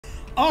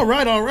All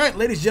right,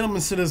 ladies and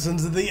gentlemen,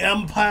 citizens of the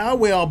Empire,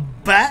 we are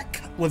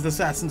back with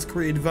Assassin's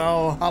Creed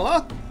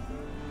Valhalla.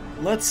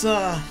 Let's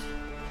go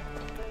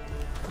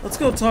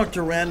talk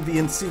to Randvi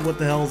and see what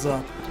the hell's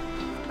up.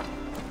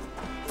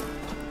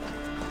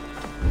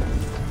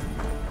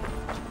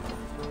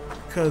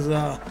 Cause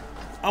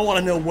I want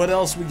to know what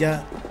else we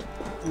got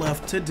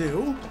left to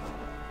do,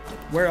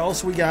 where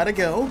else we gotta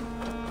go.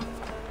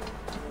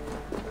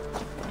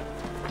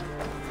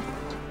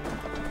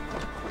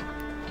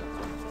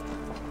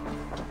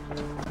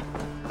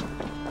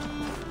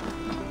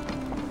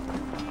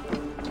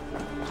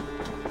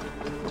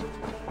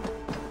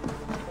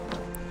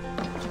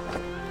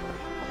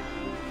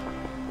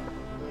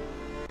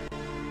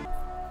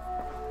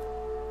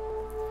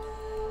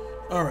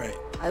 All right.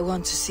 I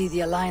want to see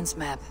the Alliance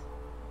map.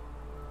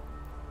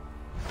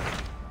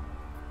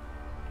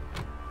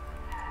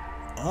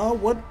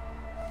 What?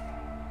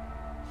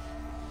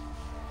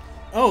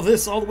 Oh,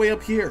 this all the way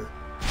up here.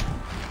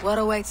 What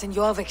awaits in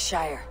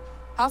Eurvicscire?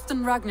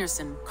 Halfdan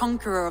Ragnarsson,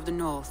 conqueror of the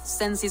north,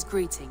 sends his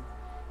greeting.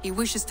 He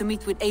wishes to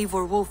meet with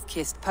Eivor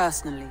Wolf-Kissed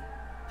personally.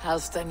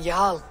 Halfdan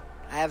Jarl.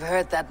 I have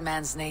heard that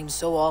man's name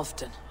so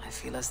often. I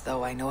feel as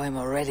though I know him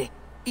already.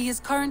 He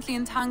is currently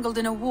entangled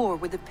in a war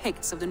with the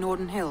Picts of the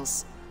Northern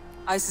Hills.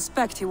 I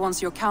suspect he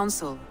wants your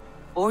counsel,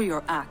 or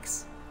your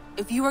axe.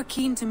 If you are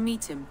keen to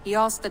meet him, he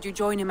asks that you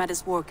join him at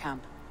his war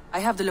camp. I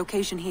have the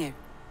location here.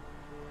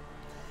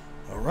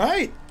 All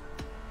right.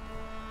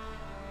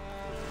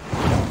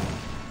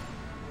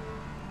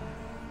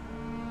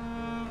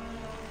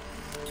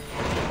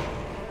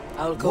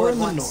 I'll go at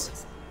once.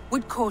 North.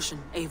 With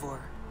caution, Eivor.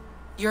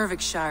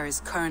 Eurvicscire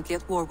is currently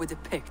at war with the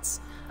Picts,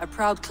 a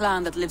proud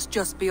clan that lives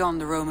just beyond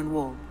the Roman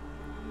wall.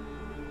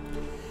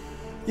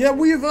 Yeah,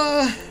 we've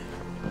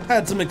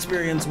had some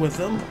experience with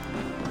them.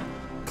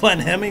 Clan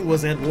Hemming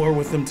was at war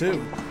with them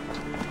too.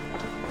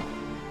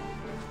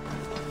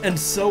 And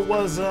so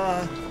was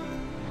the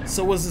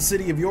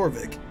city of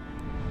Jorvik.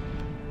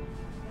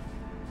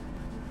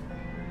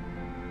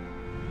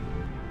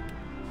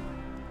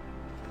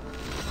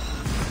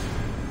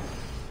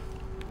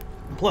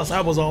 Plus,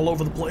 I was all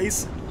over the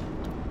place,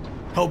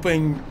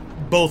 helping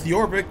both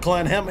Jorvik,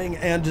 Clan Hemming,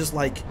 and just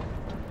like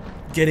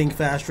getting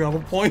fast travel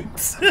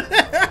points. Signs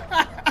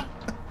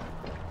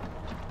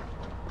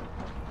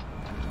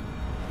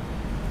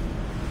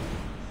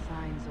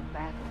of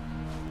battle.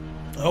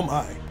 Oh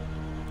my.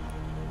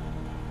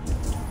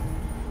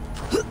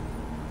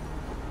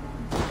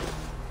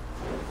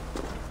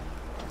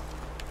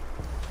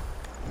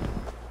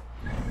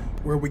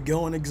 Where are we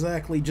going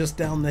exactly? Just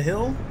down the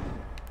hill?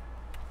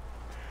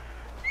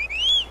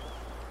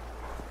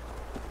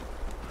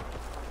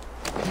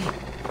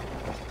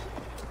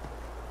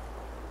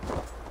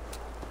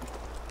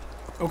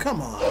 Oh,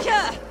 come on.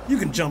 You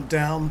can jump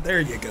down. There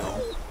you go.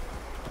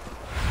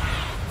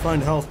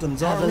 Find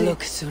Halfdan's army. Have a look,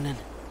 Sunan.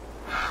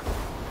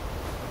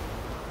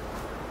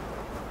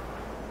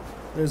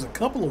 There's a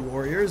couple of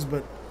warriors,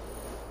 but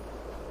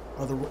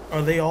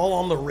are they all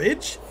on the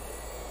ridge?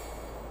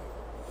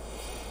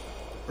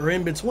 Or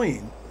in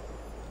between?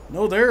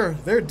 No,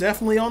 they're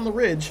definitely on the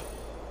ridge.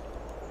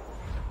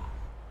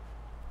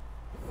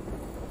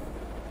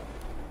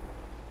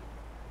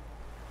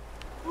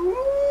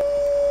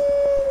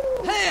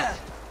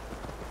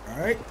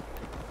 Alright.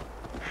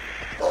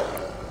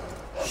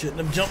 Shouldn't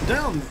have jumped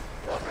down.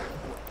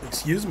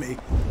 Excuse me.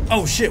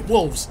 Oh shit,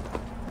 wolves.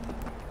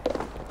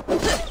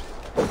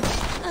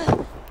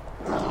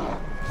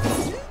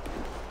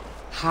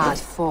 Hard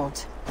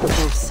fought on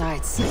both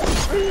sides.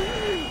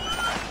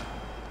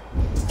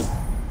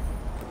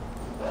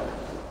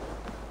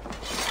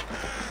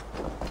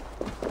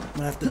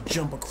 I have to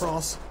jump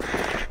across.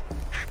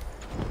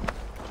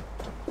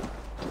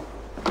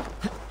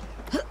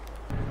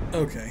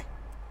 Okay.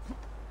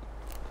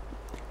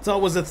 It's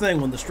always a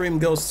thing when the stream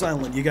goes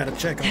silent, you gotta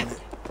check on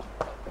it.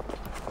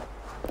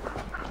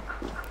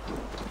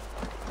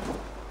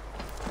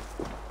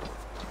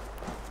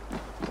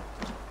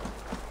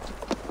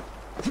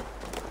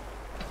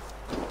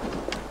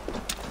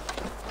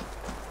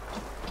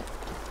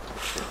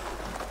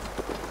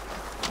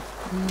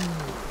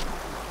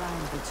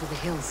 Climb into the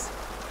hills.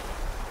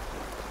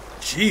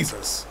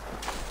 Jesus.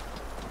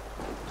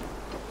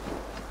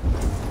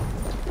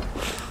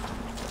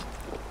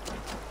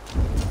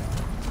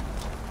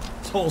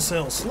 It's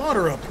wholesale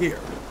slaughter up here.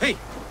 Hey,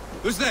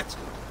 who's that?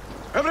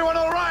 Everyone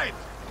all right?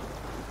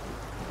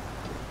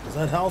 Is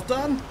that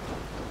Halfdan?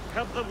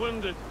 Help the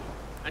wounded,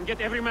 and get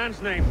every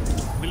man's name.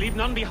 We leave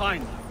none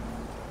behind.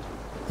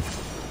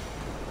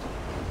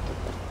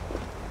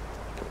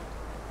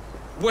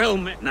 Well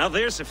met. Now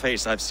there's a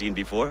face I've seen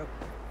before.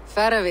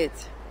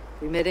 Faravit.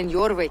 We met in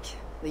Jorvik,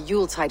 the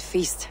Yuletide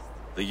feast.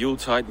 The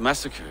Yuletide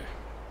massacre.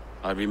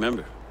 I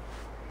remember.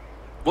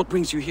 What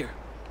brings you here?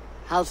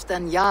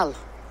 Halfdan Jarl.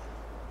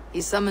 He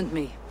summoned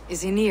me.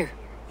 Is he near?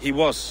 He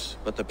was,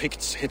 but the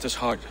Picts hit us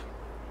hard.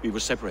 We were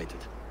separated.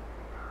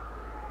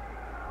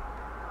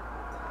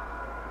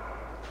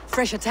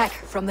 Fresh attack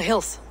from the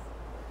hills.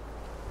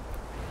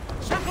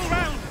 Circle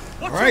round!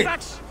 Watch Right. your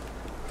backs!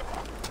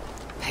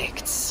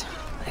 Picts.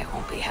 They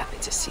won't be happy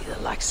to see the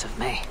likes of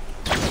me.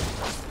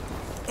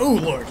 Oh,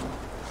 Lord.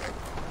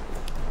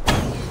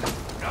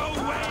 No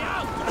way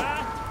out,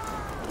 huh?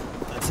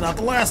 That's not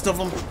the last of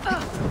them.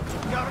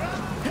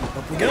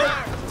 Up we go.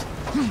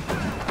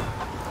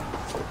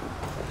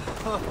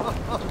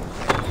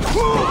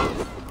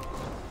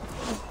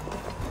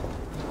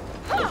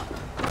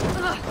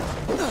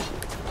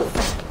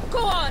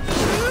 Go on!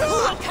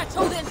 We'll catch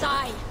Odin's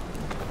eye!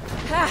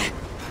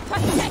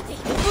 Pathetic!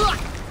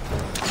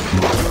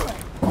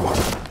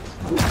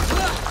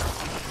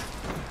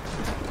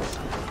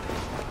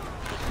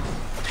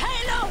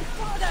 Hello,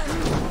 father!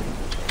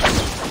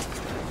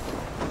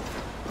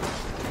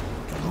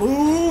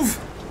 Move!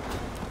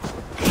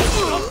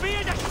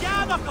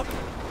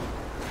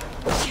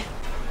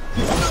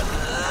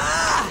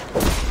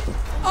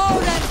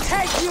 Odin,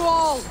 take you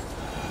all!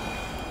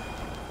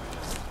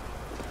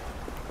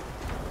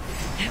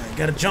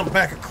 Gotta jump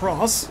back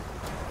across.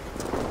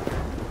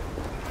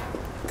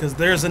 Because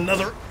there's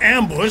another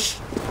ambush.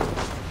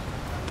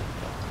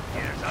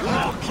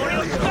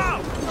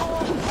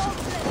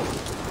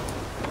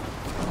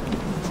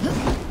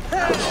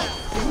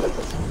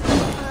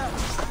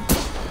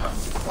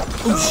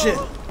 Oh shit.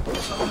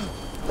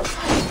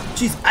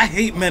 Jeez, I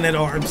hate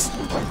men-at-arms.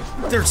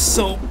 They're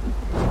so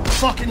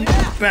fucking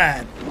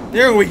bad.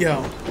 There we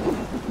go.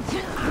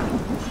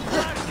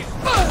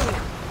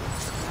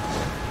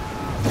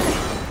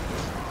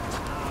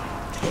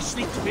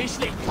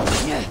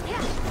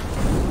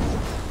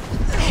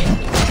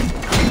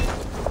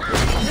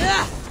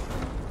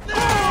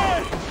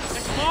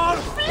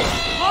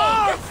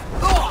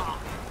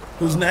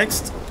 Who's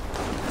next?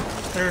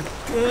 They're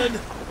good.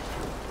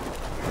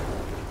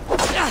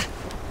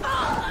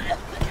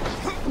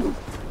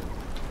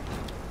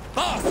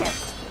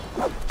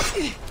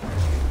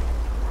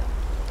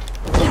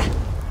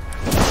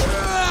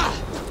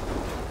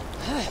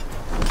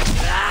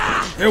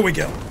 There we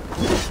go.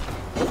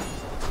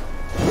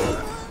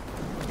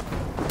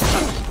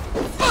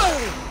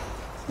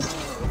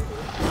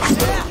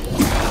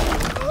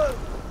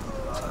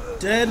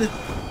 Dead.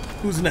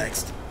 Who's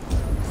next?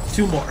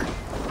 Two more.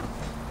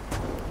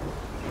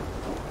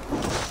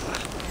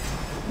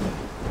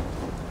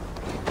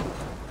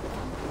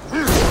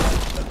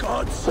 The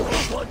gods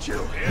want you.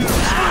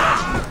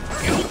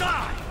 You'll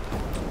die!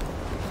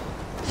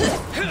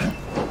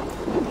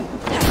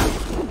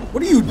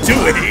 What are you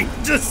doing?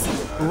 Just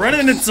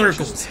running in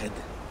circles. Head.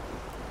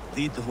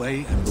 Lead the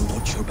way and we'll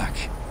watch your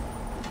back.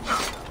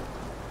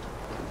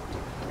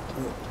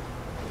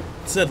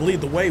 Said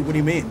lead the way. What do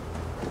you mean?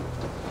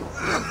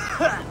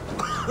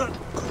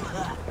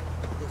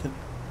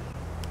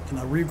 Can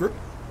I regroup?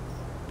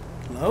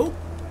 Hello?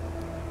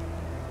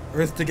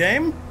 Earth to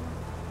game?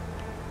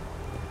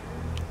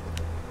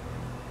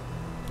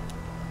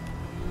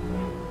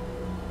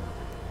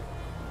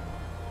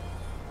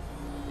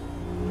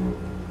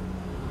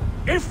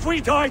 If we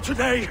die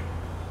today,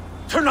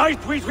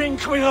 tonight we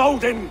drink with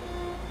Odin.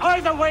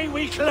 Either way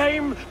we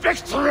claim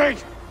victory!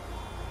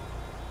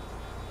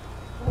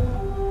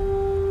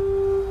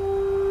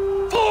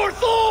 For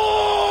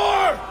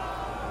Thor!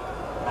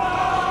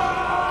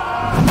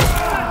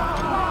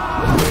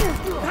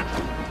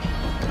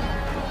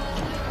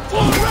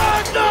 For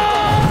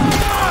Ragnar!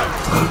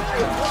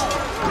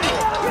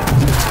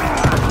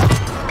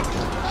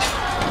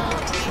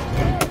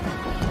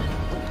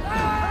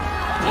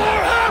 For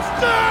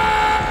Halfdan!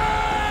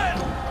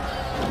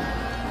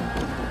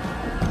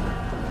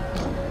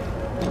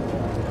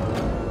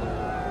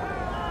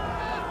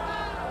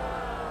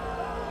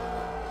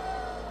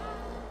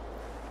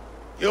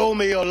 You owe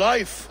me your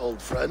life,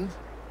 old friend.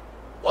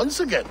 Once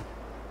again.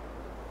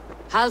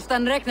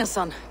 Halfdan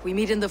Ragnarsson, we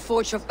meet in the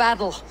Forge of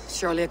Battle.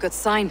 Surely a good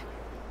sign.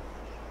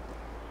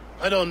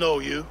 I don't know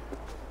you.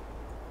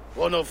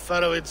 One of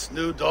Faroid's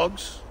new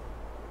dogs?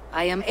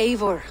 I am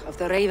Eivor of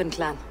the Raven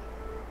clan.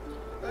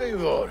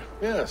 Eivor,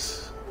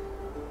 yes.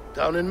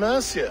 Down in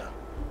Mercia.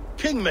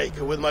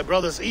 Kingmaker with my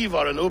brothers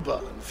Ivar and Ubba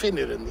and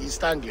Finnir in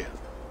East Anglia.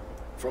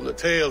 From the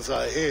tales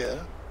I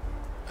hear,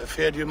 I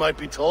feared you might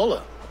be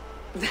taller.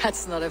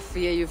 That's not a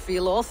fear you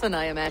feel often,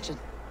 I imagine.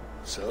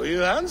 So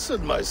you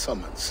answered my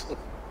summons.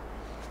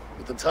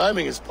 But the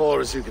timing is poor,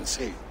 as you can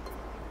see.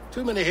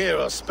 Too many here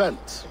are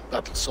spent,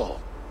 battle-sore,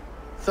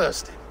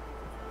 thirsty.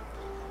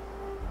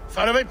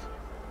 Faroid,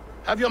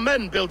 have your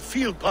men build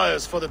field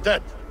pyres for the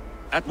dead.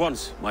 At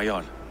once, my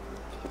Jarl.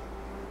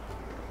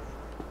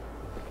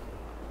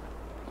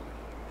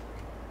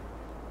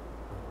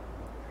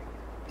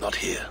 Not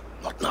here,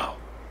 not now.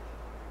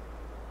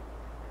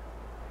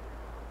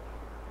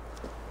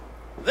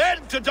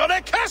 Then to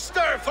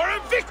Glowecestre for a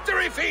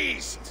victory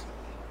feast!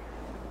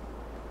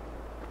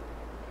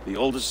 The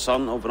oldest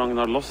son of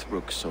Ragnar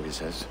Lothbrok, so he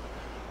says.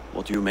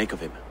 What do you make of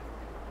him?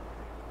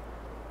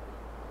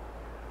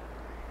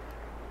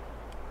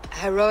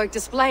 Heroic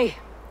display.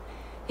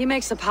 He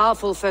makes a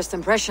powerful first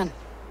impression.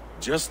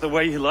 Just the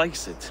way he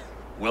likes it.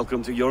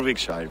 Welcome to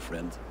Eurvicscire,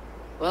 friend.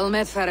 Well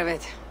met,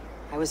 Faroid.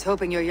 I was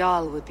hoping your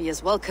Jarl would be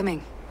as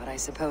welcoming, but I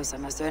suppose I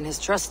must earn his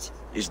trust.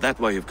 Is that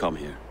why you've come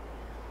here?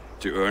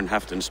 To earn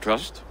Halfdan's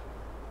trust?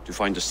 To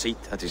find a seat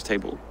at his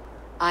table?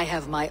 I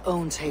have my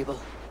own table.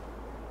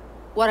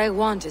 What I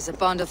want is a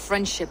bond of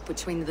friendship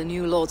between the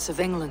new lords of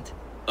England.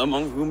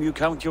 Among whom you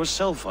count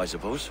yourself, I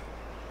suppose?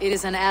 It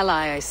is an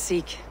ally I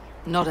seek,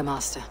 not a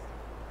master.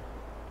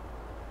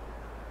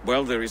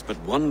 Well, there is but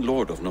one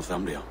lord of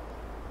Northumbria.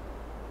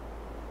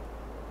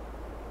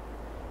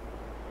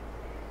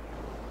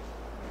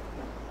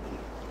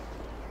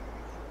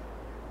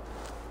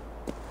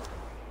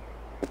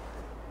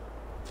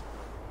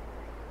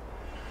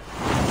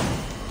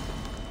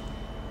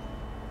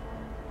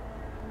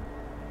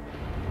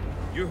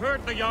 You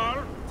heard the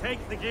Jarl.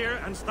 Take the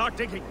gear and start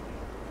digging.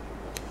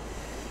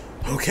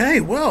 Okay,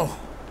 well,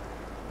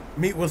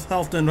 meet with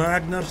Halfdan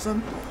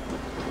Ragnarsson.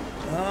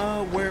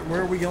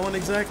 Where are we going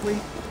exactly?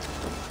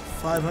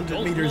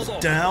 500 meters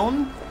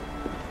down.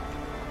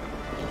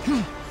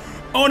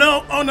 Oh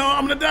no, I'm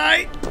gonna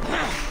die.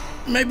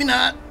 Maybe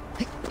not.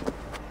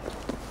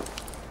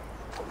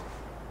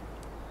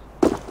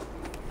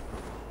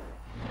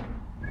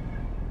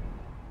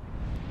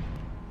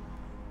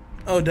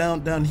 Oh,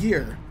 down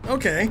here.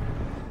 Okay,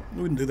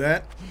 we can do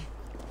that.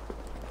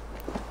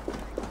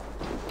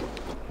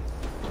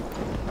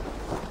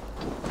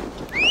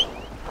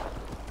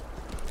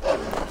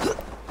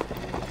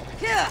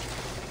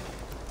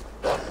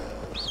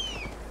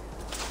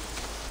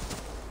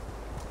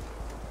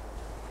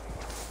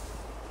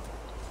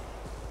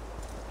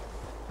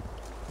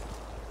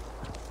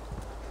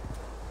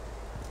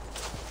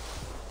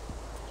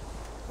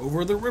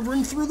 Over the river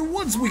and through the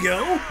woods we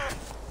go.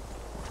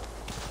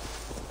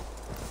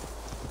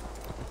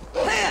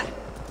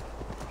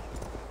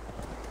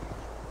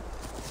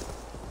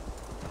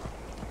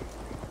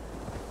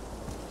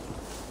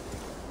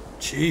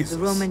 Jesus.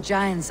 The Roman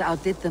giants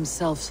outdid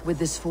themselves with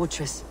this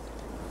fortress.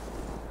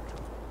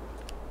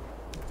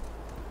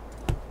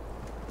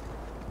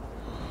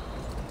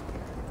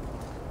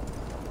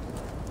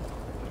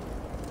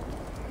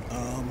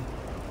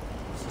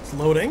 It's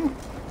loading.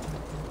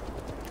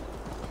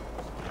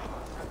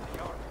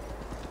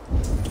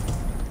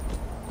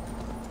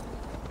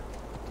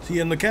 Is he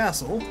in the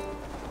castle?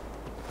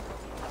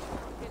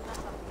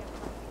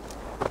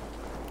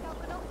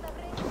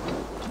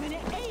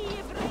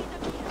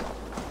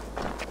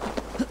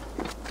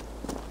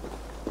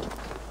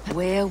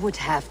 Where would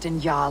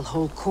Halfdan Jarl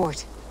hold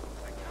court?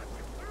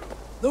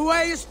 The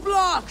way is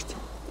blocked!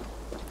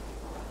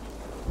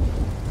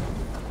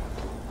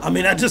 I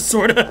mean, I just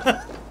sort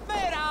of...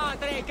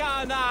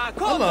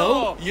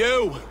 Hello.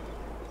 You!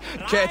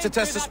 Care to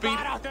test the speed?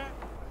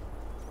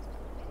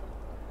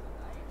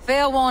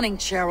 Fair warning,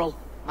 Cheryl.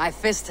 My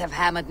fists have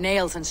hammered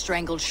nails and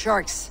strangled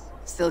sharks.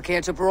 Still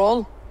care to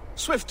brawl?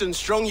 Swift and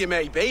strong you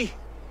may be.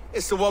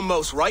 It's the one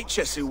most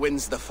righteous who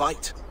wins the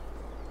fight.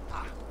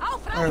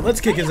 Alright,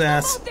 let's kick his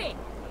ass.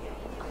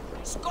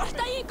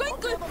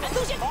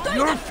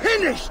 You're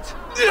finished!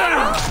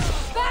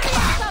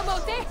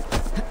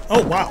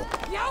 Oh, wow.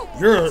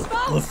 You're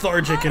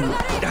lethargic and...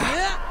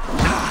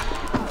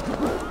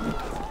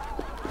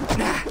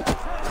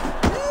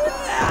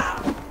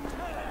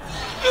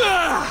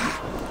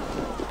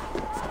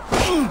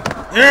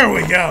 There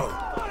we go.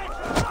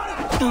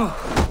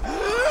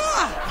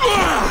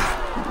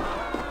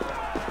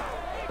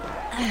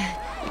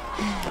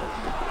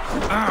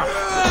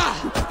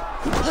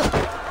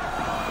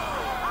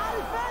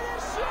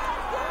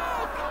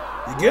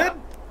 You good?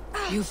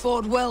 You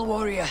fought well,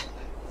 warrior.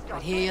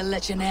 But here your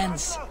legend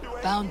ends,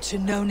 bound to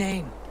no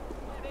name.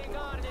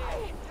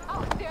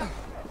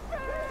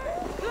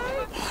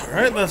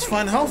 Alright, let's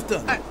find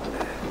Halfdan.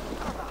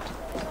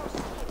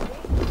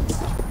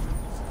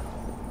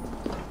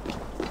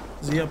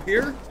 Is he up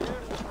here?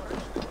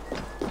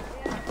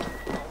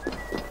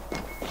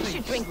 You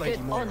should drink good,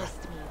 honest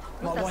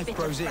mead. My wife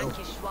grows ill.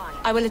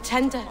 I will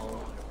attend her.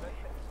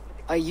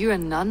 Are you a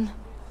nun?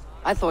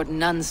 I thought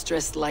nuns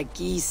dressed like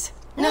geese.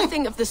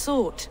 Nothing of the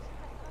sort.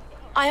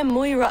 I am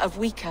Moira of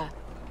Wika,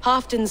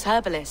 Halfdan's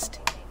herbalist.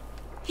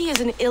 He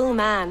is an ill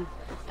man,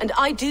 and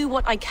I do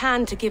what I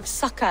can to give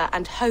succor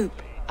and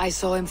hope. I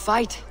saw him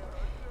fight.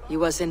 He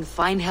was in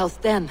fine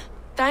health then.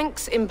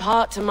 Thanks in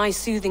part to my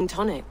soothing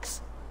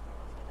tonics.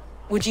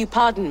 Would you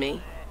pardon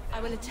me?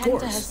 I will attend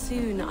to her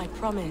soon, I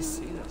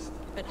promise.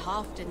 But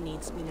Halfdan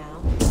needs me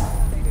now.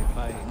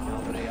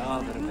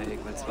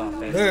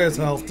 There's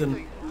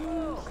Halfdan.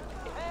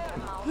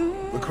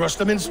 We crush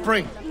them in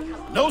spring.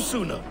 No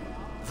sooner.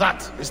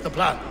 That is the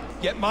plan.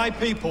 Yet my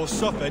people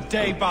suffer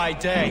day by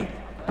day.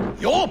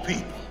 Your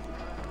people?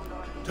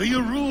 Do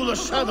you rule a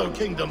shadow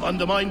kingdom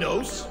under my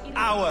nose?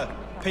 Our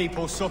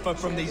people suffer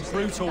from these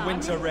brutal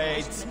winter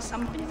raids.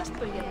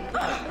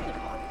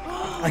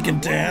 I can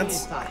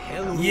dance.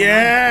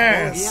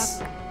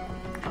 Yes.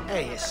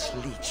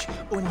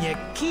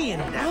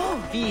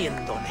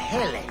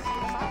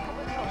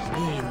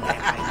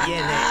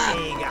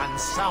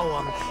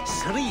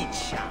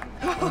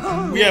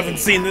 We haven't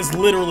seen this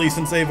literally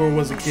since Eivor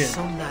was a kid.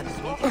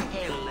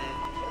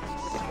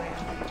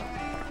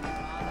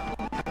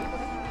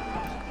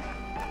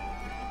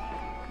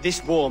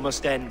 This war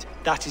must end.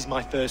 That is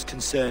my first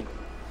concern.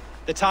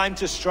 The time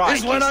to strike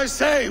is when I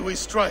say we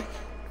strike.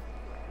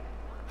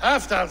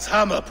 Halfdan's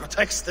hammer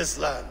protects this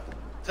land.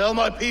 Tell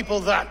my people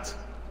that,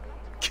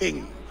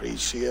 King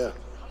Ragnarsson.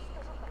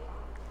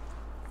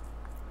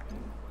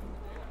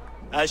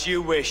 As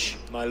you wish,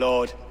 my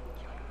lord.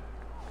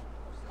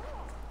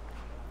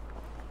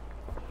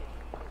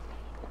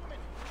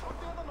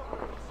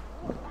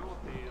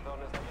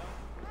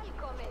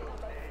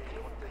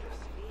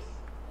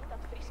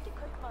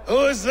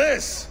 Who is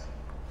this?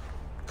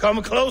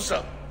 Come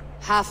closer.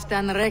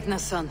 Halfdan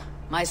Ragnarsson.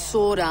 My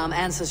sword arm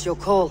answers your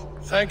call.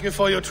 Thank you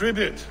for your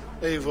tribute,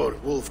 Eivor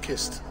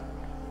Wolf-Kissed.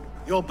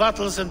 Your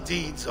battles and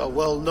deeds are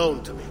well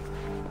known to me.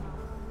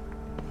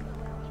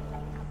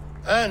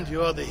 And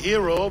you are the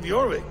hero of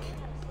Jorvik.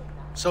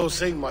 So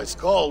sing my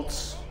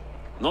skalds.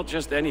 Not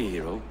just any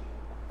hero.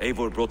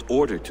 Eivor brought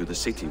order to the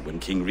city when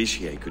King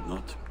Ragnarsson could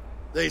not.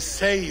 They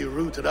say you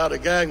rooted out a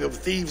gang of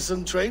thieves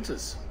and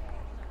traitors.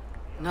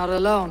 Not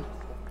alone,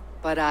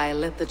 but I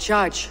led the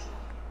charge.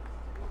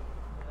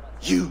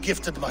 You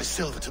gifted my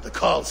silver to the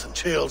carls and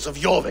churls of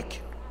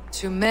Jorvik.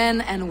 To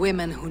men and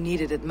women who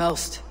needed it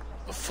most.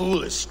 A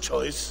foolish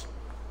choice.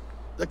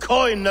 The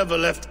coin never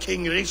left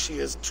King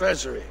Ragnarson's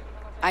treasury.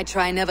 I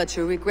try never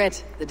to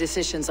regret the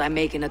decisions I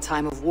make in a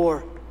time of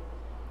war.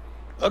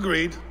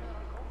 Agreed.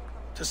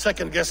 To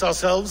second-guess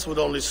ourselves would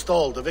only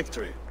stall the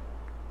victory.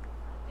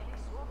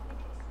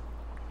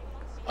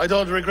 I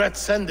don't regret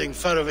sending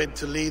Faravid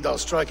to lead our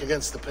strike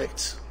against the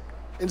Picts,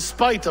 in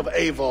spite of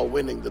Eivor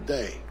winning the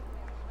day.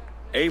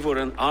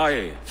 Eivor and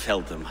I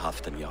felled them,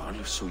 Halfdan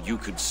Jarl, so you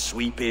could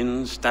sweep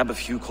in, stab a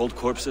few cold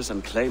corpses,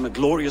 and claim a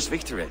glorious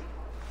victory.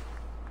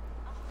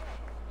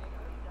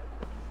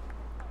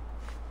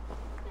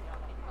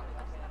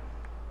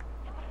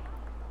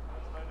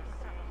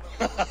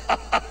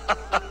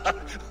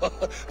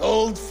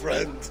 Old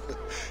friend,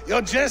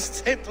 your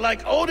jests hit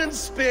like Odin's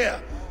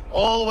spear,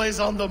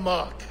 always on the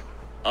mark.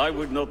 I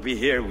would not be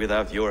here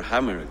without your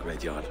hammer,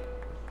 Great Jarl.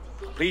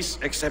 Please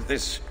accept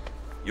this,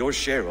 your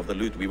share of the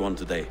loot we won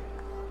today.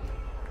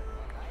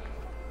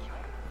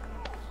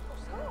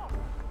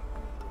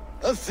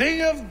 A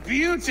thing of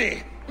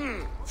beauty.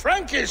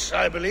 Frankish,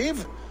 I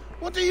believe.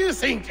 What do you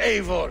think,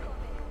 Eivor?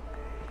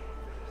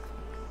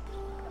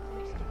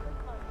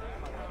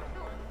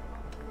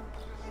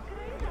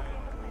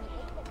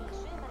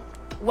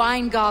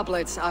 Wine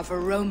goblets are for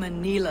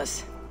Roman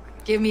kneelers.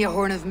 Give me a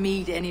horn of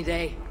mead any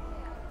day.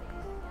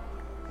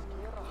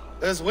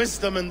 There's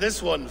wisdom in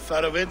this one,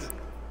 Faravid.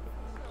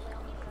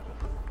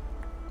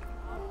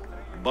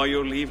 By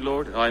your leave,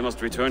 Lord, I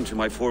must return to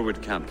my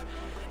forward camp.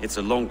 It's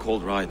a long,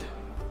 cold ride.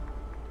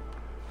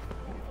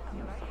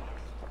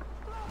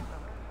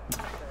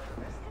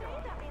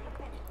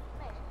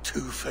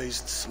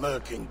 Two-faced,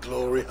 smirking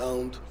glory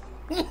hound.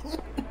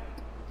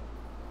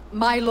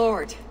 My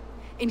lord,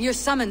 in your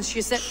summons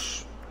you said...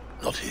 Shh.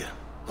 Not here.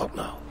 Not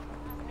now.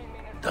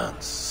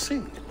 Dance,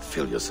 sing, and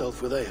fill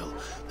yourself with ale.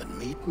 Then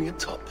meet me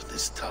atop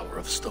this tower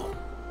of stone.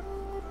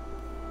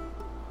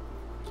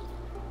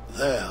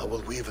 There I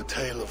will weave a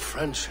tale of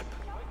friendship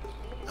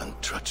and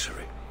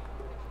treachery.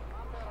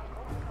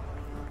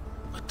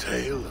 A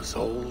tale as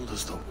old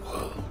as the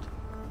world.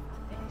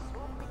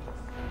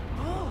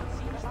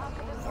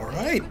 All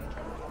right.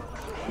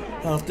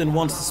 Halfdan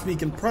wants to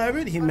speak in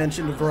private. He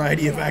mentioned a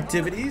variety of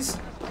activities.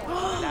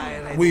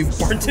 We've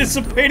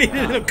participated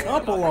in a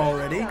couple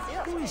already.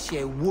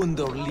 So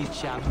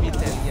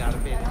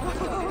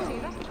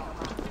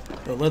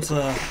let's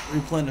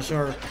replenish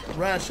our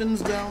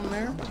rations down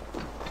there.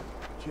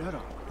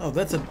 Oh,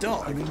 that's a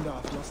dog.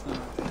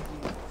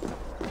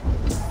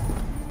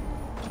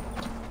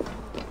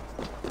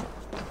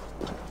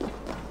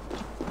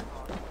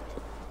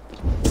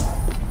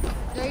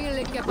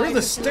 Where are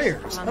the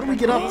stairs? How do we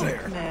get up there?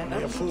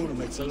 A fool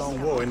makes a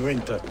long war in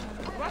winter.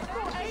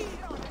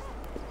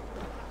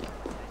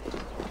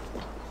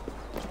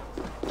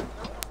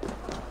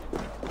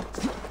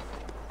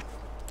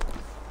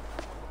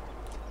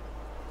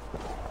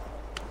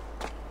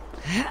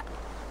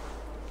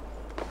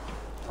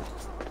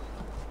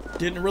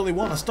 Didn't really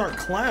want to start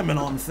climbing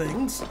on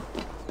things.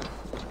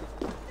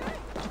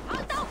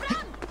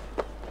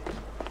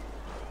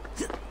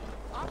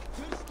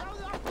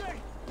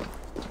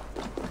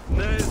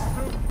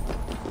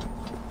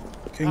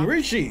 King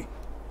Ragnarsson.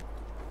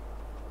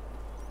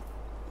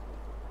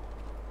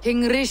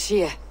 King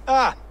Ragnarsson.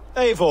 Ah,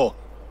 Eivor.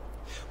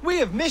 We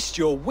have missed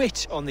your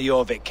wit on the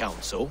Eurvic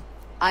Council.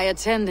 I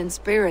attend in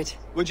spirit.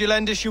 Would you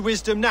lend us your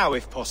wisdom now,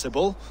 if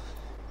possible?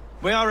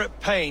 We are at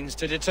pains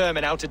to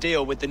determine how to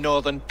deal with the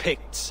Northern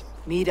Picts.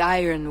 Meet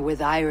iron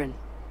with iron.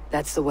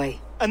 That's the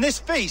way. And this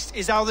feast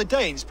is how the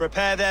Danes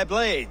prepare their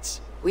blades.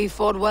 We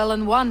fought well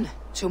and won.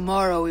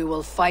 Tomorrow we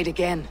will fight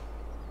again.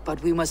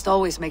 But we must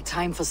always make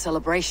time for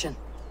celebration.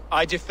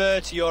 I defer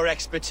to your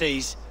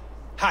expertise.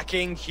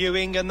 Hacking,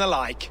 hewing, and the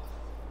like.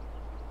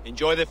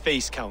 Enjoy the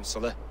feast,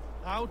 Councillor.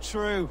 How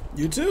true.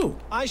 You too.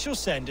 I shall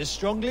send a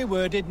strongly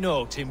worded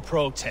note in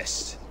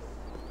protest.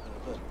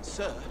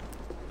 Sir,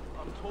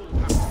 I'm told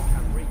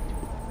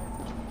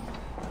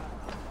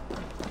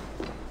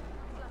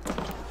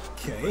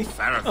Okay.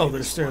 Oh,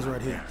 there's stairs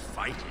right here.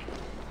 Fighting.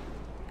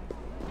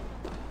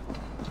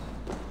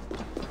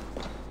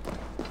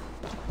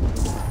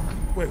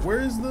 Wait, where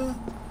is the...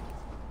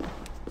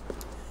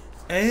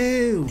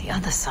 Oh. The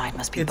other side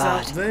must be It's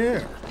barred. out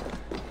there.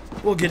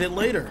 We'll get it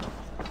later.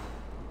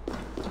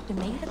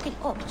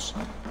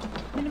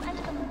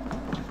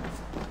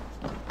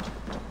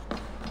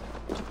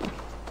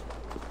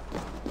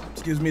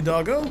 Excuse me,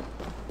 doggo.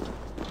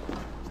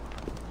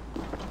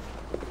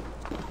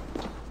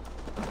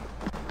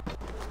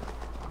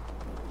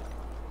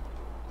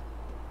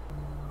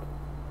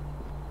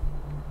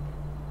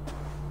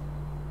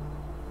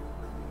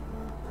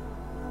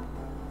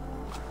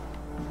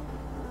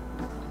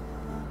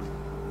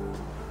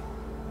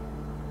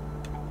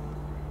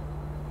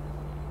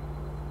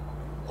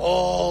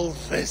 All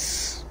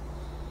this.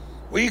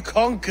 We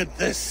conquered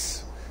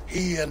this,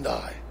 he and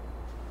I.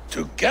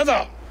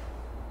 Together!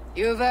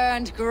 You've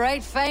earned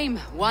great fame,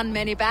 won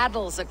many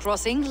battles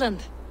across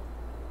England.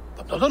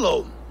 But not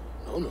alone.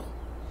 No, no.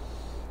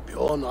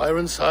 Bjorn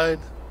Ironside,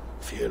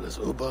 fearless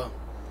Uber,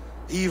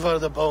 Ivar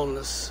the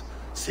Boneless,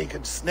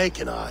 Sigurd Snake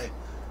and I.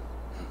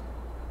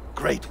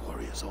 Great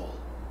warriors all.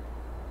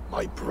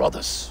 My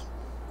brothers.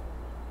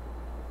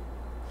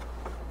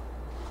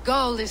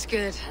 Gold is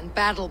good and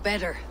battle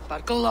better,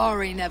 but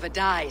glory never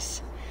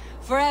dies.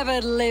 Forever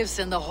it lives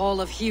in the Hall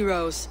of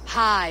Heroes,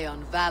 high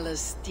on Valor's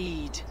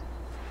steed.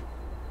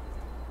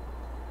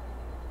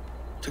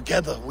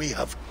 Together we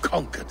have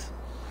conquered.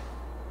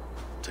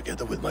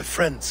 Together with my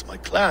friends, my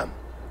clan.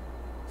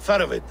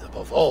 Faravid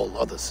above all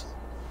others.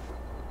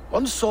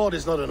 One sword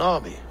is not an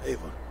army,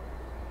 Eivor.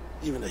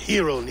 Even a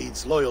hero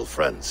needs loyal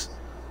friends.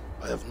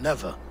 I have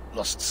never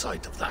lost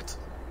sight of that.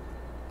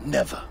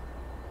 Never.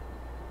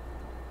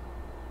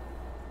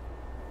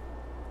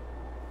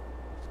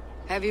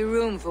 Have you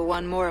room for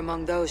one more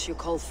among those you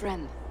call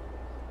friend?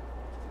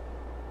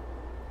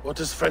 What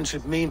does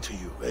friendship mean to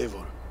you,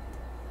 Eivor?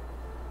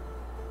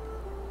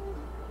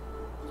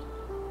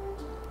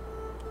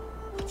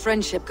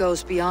 Friendship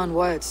goes beyond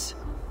words.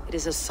 It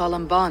is a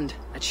solemn bond,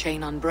 a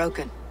chain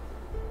unbroken.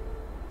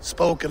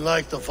 Spoken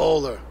like the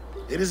Volar,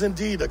 it is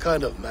indeed a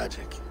kind of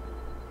magic.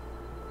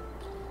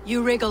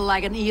 You wriggle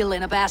like an eel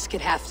in a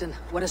basket, Halfdan.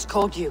 What has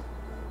caught you?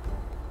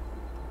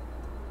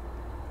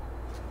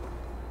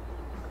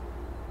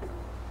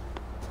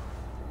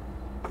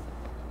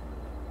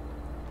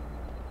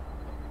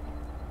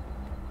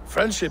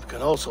 Friendship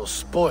can also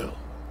spoil,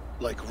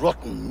 like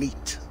rotten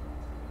meat.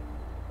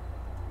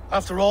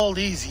 After all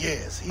these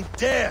years, he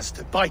dares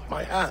to bite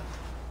my hand.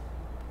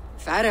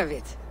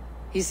 Faravid.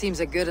 He seems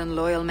a good and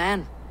loyal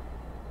man.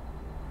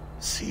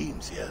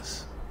 Seems,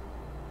 yes.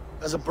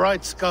 As a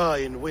bright sky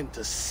in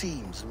winter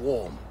seems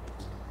warm.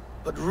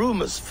 But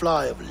rumors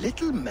fly of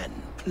little men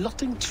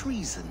plotting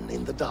treason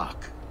in the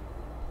dark.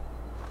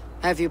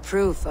 Have you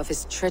proof of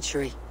his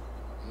treachery?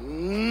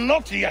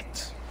 Not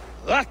yet.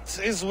 That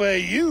is where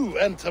you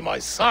enter my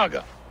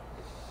saga.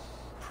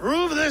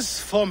 Prove this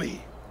for me.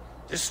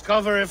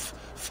 Discover if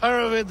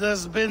Faravid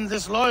has been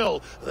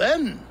disloyal.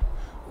 Then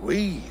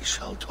we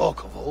shall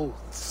talk of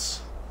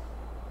oaths.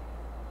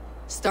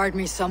 Start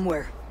me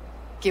somewhere.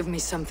 Give me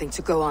something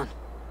to go on.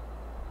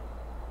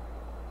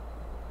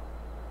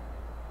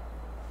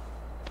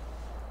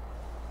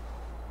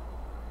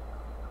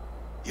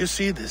 You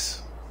see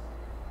this?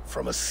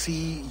 From a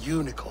sea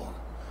unicorn.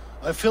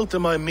 I filter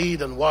my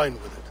mead and wine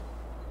with it.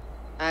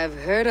 I've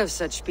heard of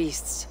such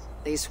beasts.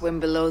 They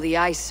swim below the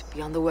ice,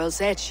 beyond the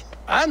world's edge.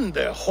 And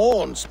their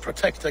horns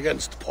protect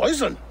against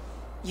poison.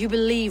 You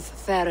believe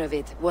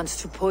Faravid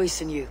wants to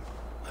poison you?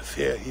 I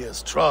fear he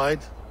has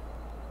tried.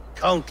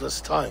 Countless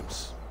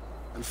times.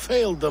 And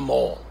failed them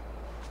all.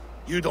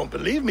 You don't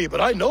believe me, but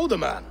I know the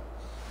man.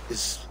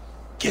 His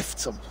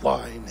gifts of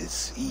wine,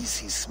 his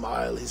easy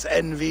smile, his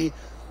envy,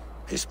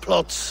 his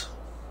plots.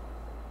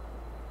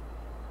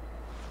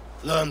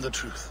 Learn the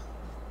truth.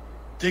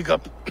 Dig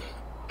up...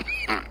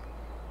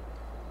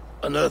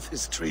 unearth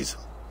his treason.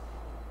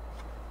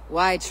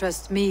 Why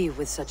trust me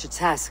with such a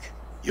task?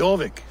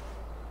 Jorvik,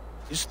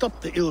 you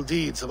stopped the ill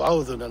deeds of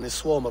Audun and his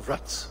swarm of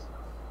rats.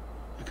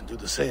 You can do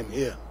the same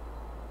here.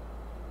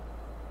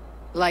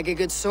 Like a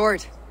good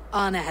sword,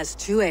 honor has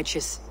two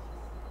edges.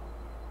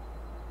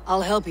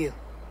 I'll help you.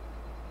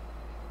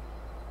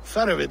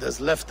 Faravid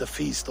has left the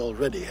feast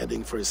already,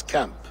 heading for his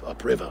camp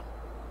upriver.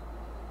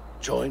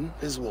 Join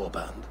his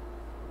warband,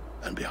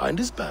 and behind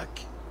his back,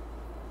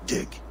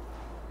 dig.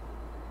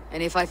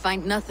 And if I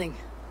find nothing,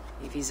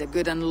 if he's a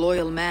good and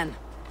loyal man?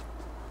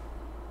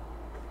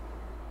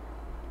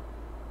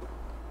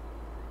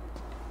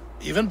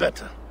 Even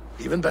better,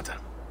 even better.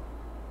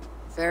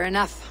 Fair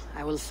enough.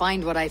 I will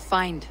find what I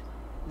find.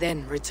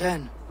 Then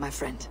return, my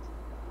friend.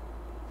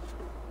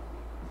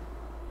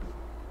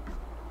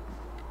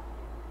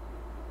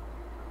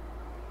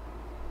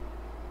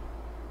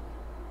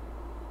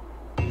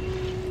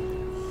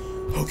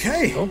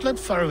 Okay. Don't let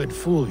Faravid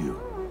fool you.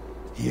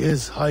 He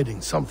is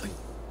hiding something.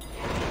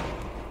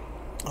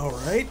 All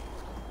right.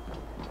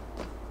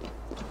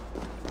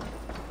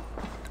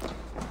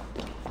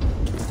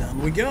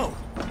 Down we go.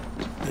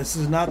 This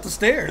is not the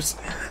stairs.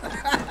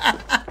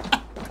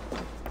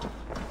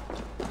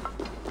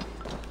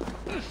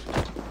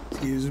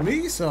 Excuse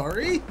me,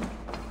 sorry.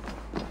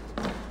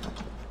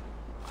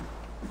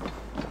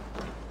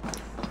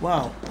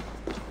 Wow.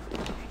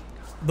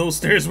 Those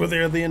stairs were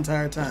there the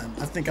entire time.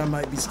 I think I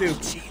might be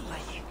stupid.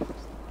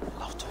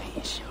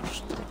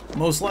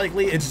 Most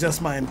likely, it's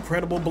just my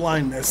incredible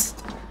blindness.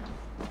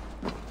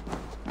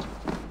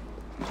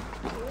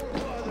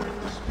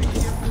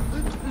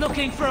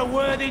 Looking for a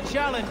worthy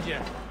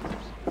challenger.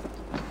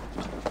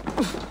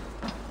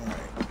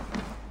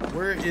 Alright.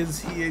 Where is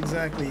he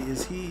exactly?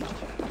 Is he...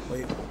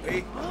 Wait.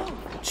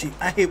 Gee,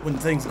 I hate when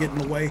things get in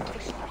the way.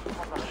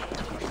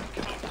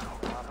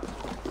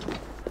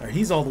 Alright,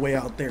 he's all the way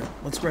out there.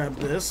 Let's grab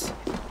this.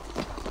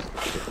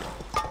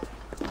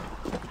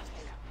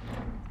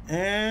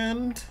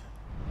 And...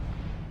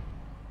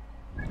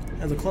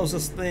 the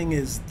closest thing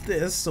is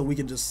this, so we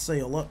can just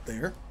sail up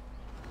there.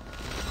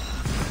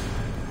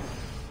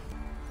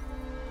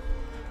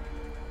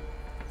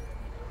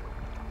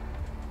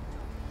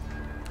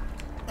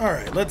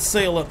 Alright, let's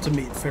sail up to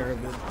meet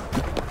Faravid.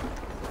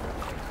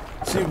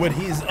 See what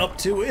he's up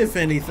to, if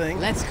anything.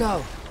 Let's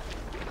go.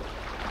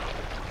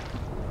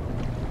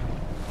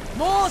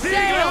 More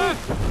sail!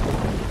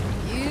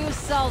 You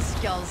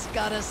Salskulls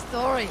got a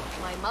story.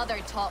 My mother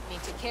taught me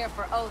to care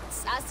for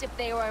oaths as if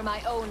they were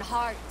my own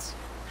heart.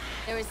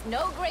 There is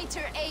no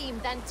greater aim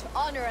than to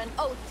honor an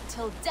oath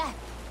till death.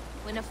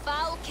 When a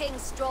foul king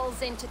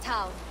strolls into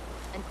town,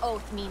 an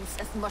oath means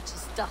as much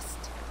as dust.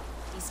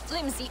 These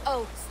flimsy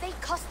oaths, they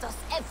cost us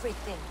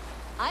everything.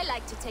 I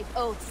like to take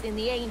oaths in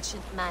the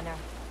ancient manner.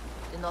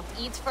 Do not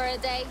eat for a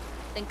day,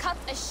 then cut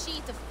a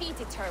sheet of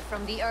peaty turf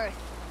from the earth.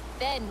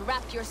 Then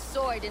wrap your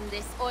sword in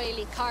this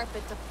oily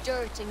carpet of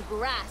dirt and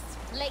grass,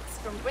 flakes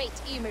from Great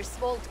Ymir's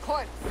old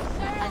corpse,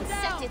 and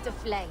set it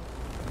aflame.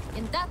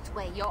 In that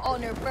way, your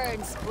honor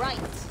burns bright.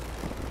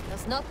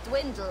 Does not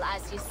dwindle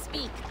as you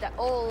speak the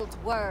old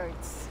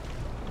words.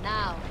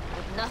 Now,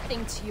 with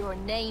nothing to your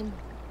name,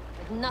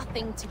 with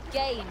nothing to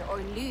gain or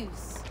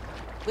lose,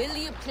 will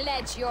you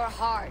pledge your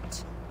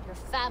heart, your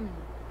family,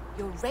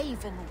 your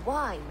raven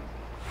wine,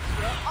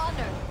 your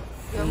honor,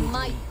 your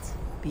might,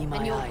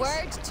 and your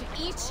word to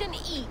each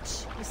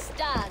who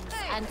stands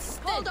and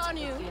stood on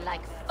you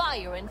like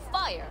fire and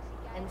fire,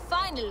 and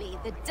finally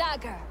the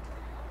dagger.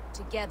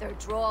 Together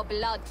draw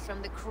blood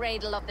from the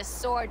cradle of the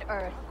sword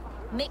earth,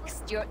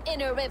 mixed your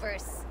inner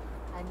rivers,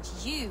 and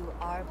you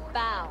are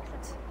bound.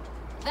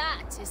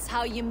 That is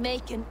how you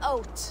make an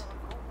oath.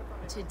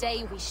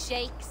 Today we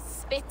shake,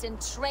 spit,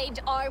 and trade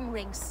arm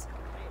rings.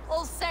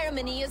 All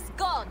ceremony is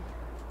gone.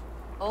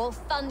 All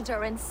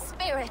thunder and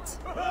spirit.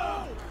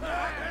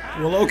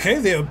 Well, okay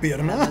there,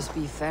 Birna. That must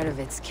be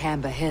Faravid's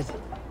camp ahead.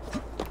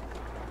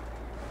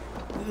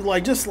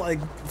 Just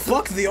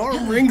fuck the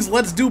arm rings,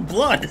 let's do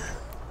blood.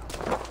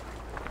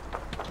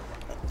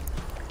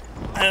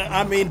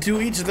 I mean,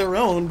 to each their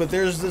own, but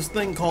there's this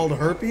thing called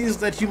herpes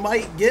that you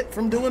might get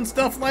from doing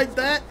stuff like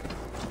that.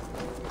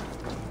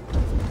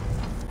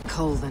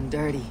 Cold and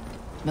dirty.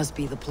 Must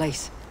be the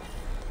place.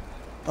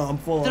 Oh, I'm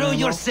full of Throw ammo.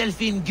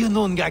 yourself in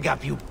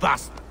Gunungagap, you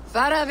bastard!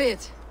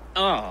 Faravid!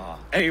 Ah,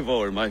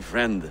 Eivor, my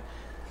friend.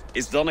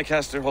 Is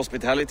Doncaster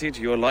hospitality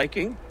to your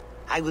liking?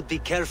 I would be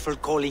careful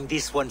calling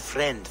this one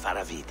friend,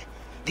 Faravid.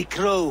 The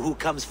crow who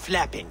comes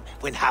flapping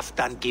when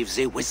Halfdan gives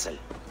a whistle.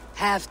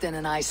 Halfdan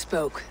and I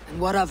spoke, and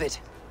what of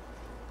it?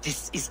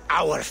 This is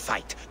our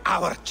fight,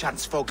 our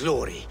chance for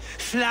glory.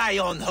 Fly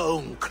on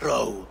home,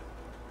 crow.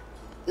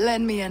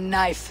 Lend me a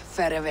knife,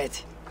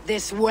 Faravid.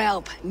 This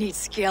whelp needs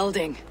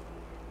scalding.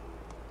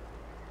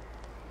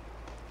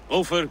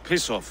 Over,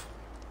 piss off.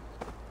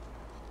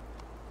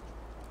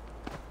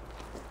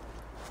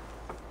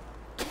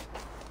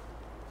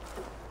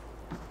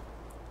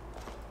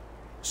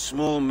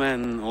 Small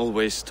men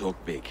always talk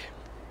big.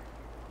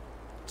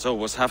 So,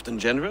 was Halfdan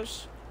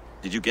generous?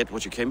 Did you get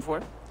what you came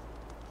for?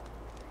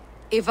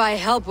 If I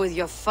help with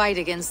your fight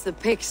against the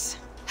Picts,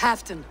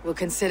 Halfdan will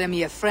consider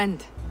me a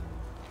friend.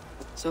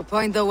 So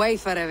point the way,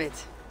 Faravid.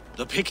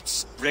 The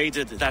Picts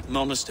raided that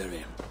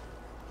monastery.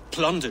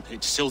 Plundered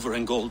its silver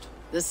and gold.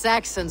 The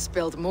Saxons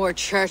built more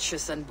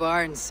churches and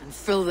barns, and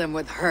filled them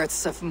with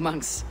herds of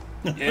monks.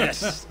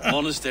 Yes,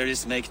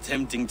 monasteries make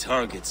tempting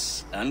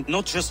targets. And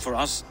not just for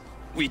us.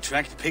 We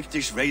tracked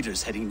Pictish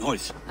raiders heading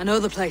north. I know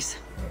the place.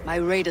 My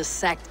raiders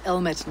sacked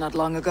Elmet not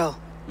long ago.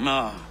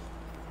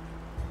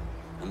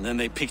 And then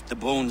they picked the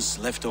bones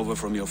left over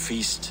from your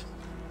feast.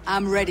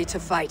 I'm ready to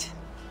fight.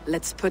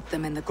 Let's put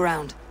them in the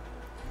ground.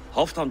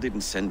 Halfdan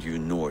didn't send you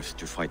north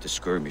to fight a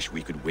skirmish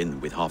we could win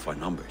with half our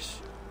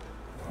numbers.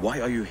 Why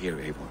are you here,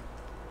 Eivor?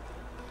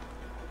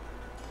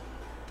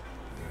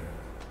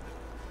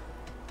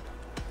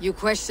 You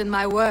question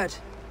my word.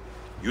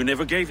 You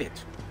never gave it.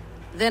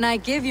 Then I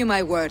give you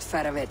my word,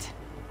 Faravid.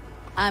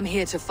 I'm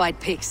here to fight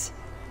pigs.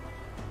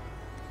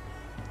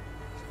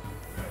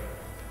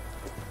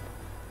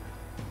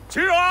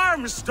 To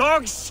arms,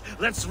 dogs!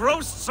 Let's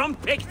roast some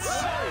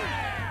Picts!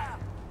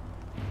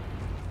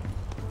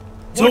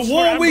 To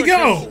war we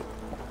go!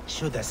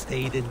 Should have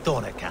stayed in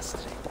Doncaster.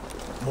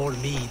 More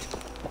mead,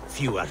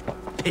 fewer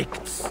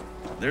Picts.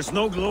 There's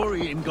no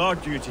glory in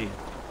guard duty.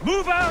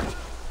 Move out!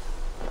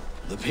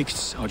 The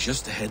Picts are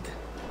just ahead.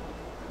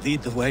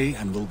 Lead the way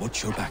and we'll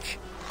watch your back.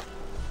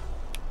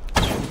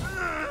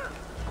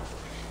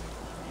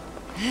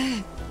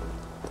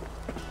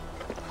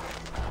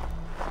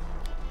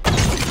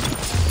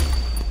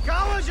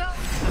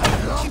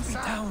 Keep it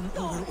down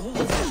or we're all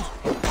dead.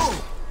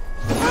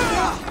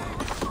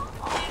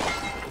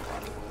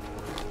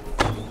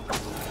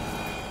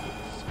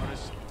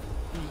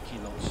 Sneaky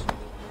lots.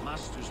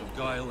 Masters of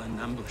guile and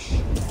ambush.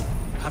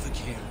 Have a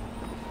care.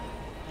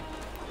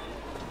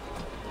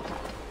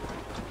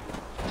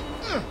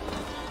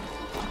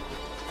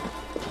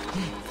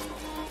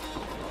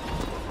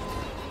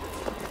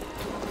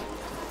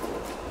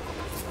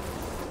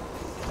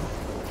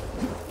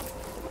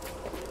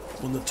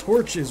 When the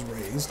torch is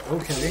raised,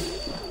 okay.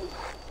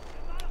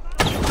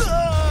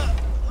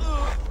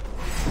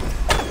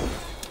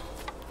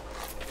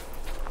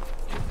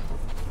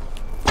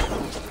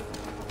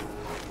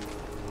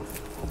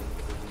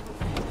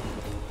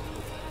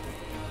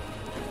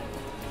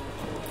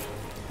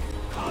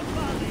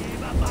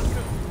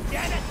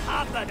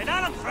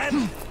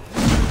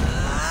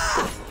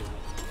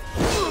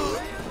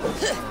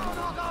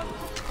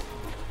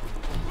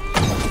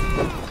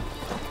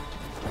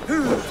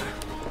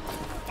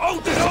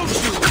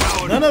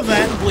 None of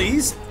that,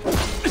 please.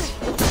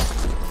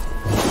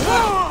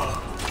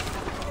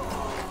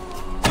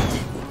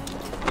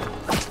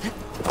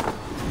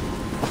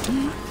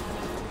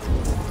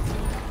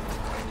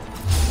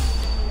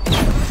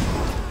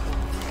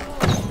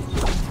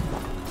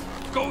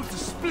 Going to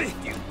split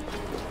you.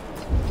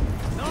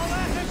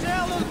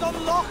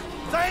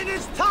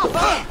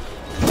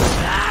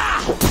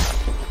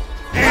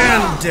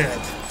 And dead.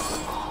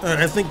 Alright,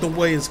 I think the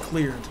way is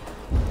cleared.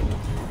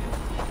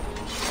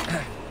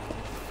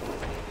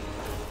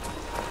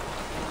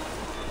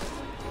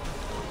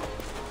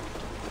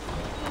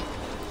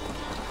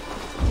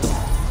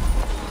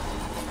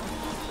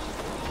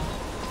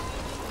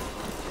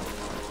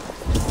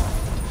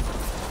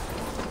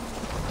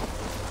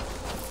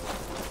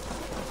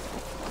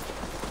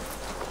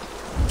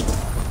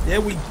 Yeah,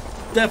 we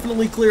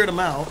definitely cleared them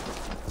out,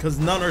 because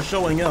none are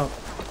showing up.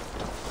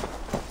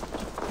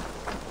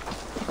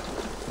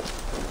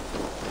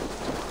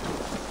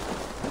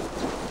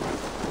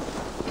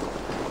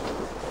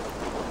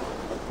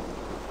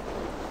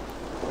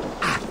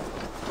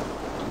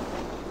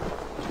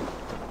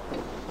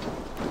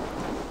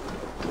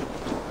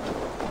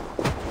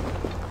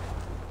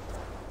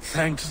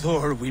 Thank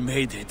Thor we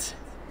made it.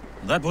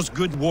 That was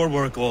good war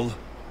work, all.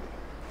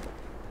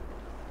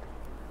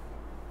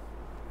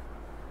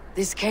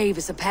 This cave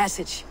is a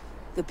passage.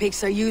 The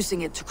Picts are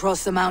using it to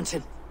cross the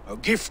mountain. A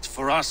gift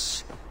for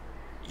us.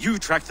 You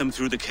track them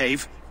through the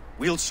cave.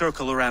 We'll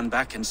circle around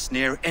back and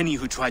snare any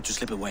who try to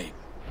slip away.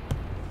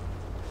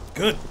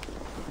 Good.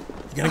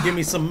 You gonna give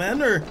me some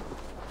men, or...?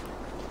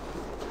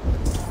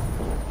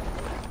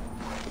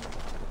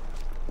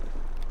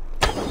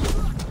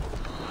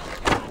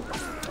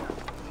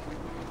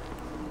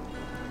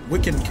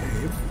 Wiccan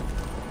Cave.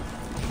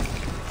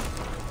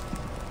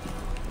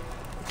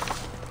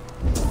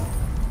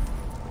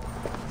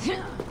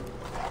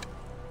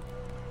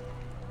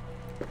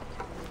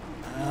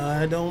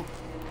 I don't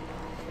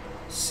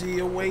see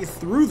a way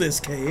through this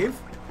cave.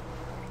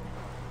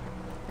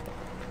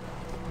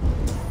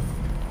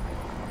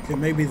 Okay,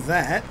 maybe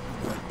that.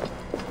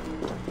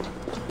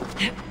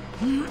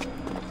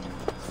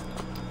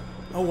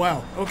 Oh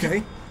wow,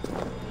 okay.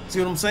 See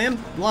what I'm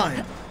saying?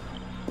 Blind.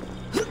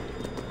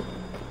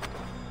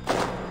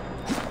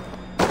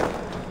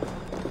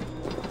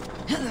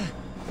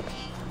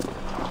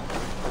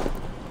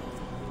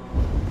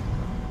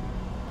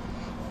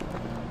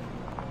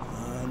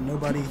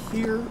 Nobody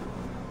here.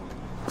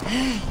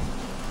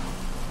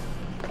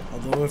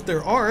 Although if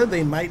there are,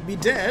 they might be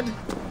dead.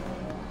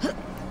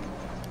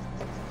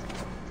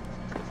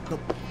 No,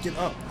 get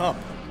up, up,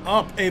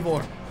 up,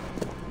 Eivor.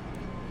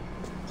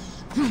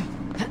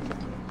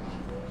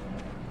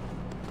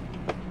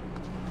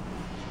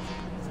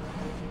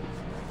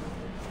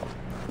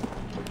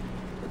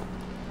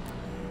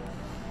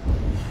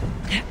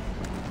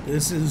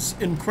 This is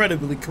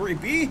incredibly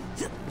creepy.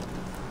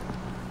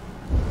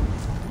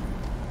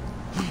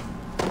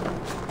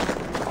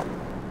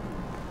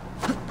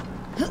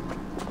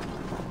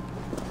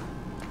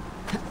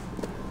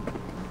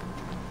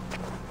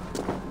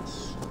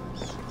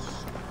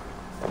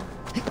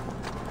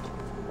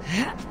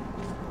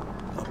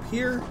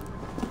 Here.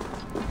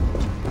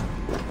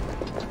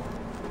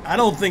 I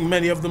don't think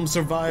many of them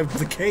survived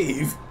the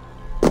cave.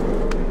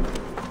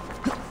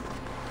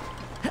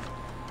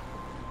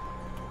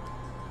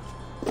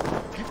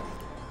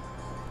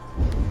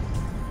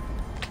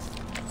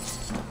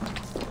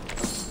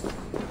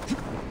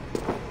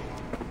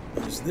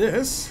 There's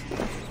this.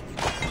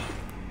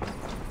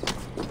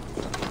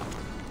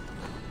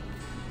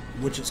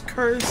 Witch's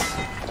Curse.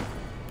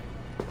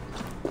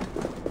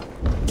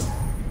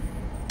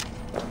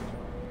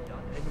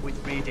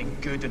 With raiding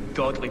good and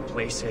godly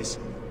places.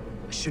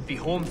 I should be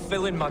home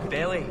filling my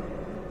belly,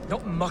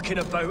 not mucking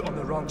about on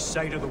the wrong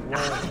side of the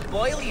wall.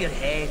 Boil your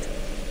head.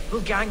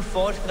 We'll gang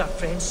forth with our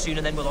friends soon,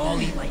 and then we'll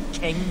all eat like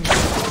kings.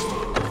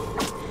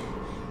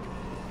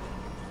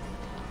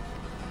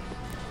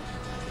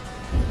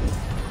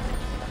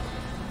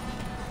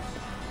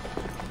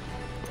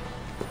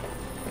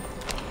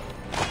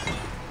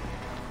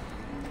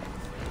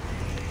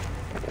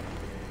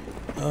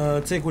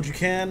 Take what you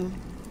can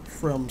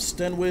from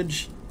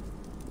Stenwenge,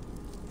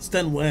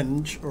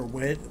 or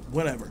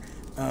whatever.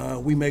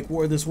 We make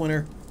war this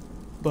winter,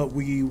 but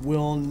we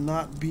will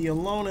not be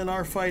alone in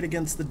our fight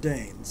against the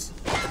Danes.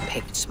 The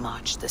Picts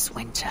march this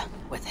winter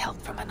with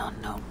help from an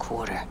unknown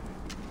quarter.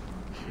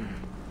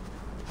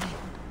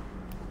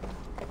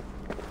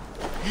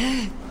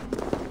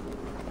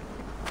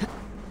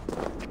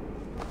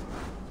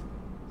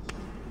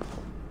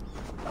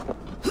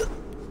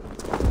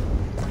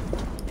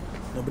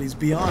 Nobody's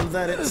beyond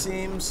that, it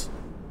seems.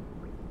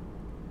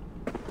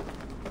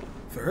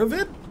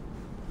 Fairvid?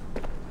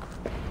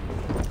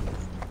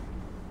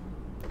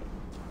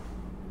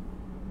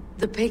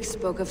 The Picts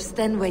spoke of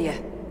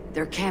Stenweye,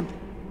 their camp.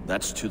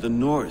 That's to the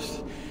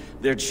north.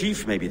 Their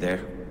chief may be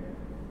there.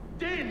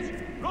 Danes,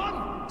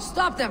 run!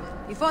 Stop them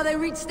before they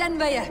reach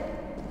Stenweye.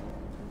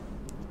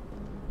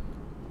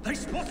 They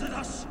spotted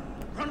us!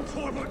 Run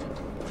forward!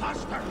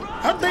 Faster!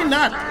 How'd they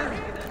not?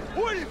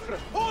 Ulfra!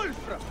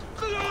 Ulfra!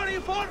 Glory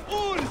for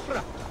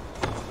Ulfra!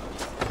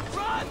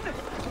 Run!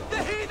 The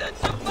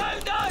heathens have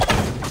found us!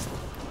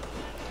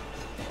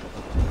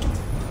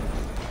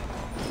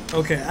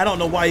 Okay, I don't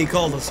know why he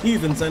called us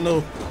heathens. I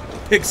know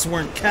Picts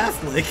weren't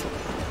Catholic.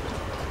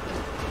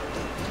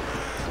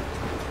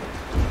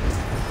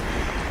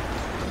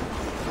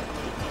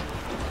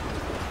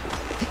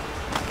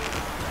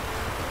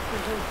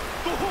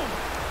 Go home!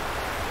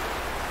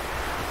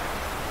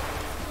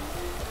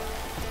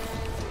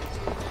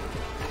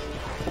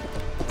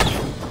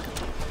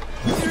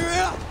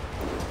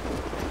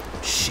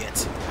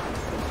 Shit.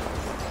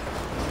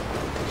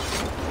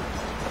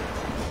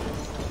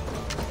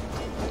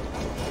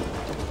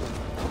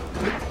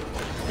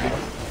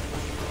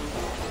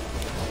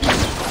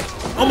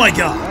 Oh my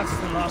god! That's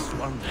the last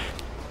one.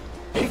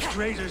 Picked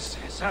raiders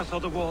south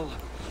of the wall.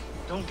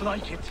 Don't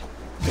like it.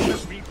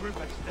 Just regroup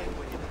at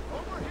Stenway.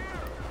 Over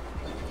here!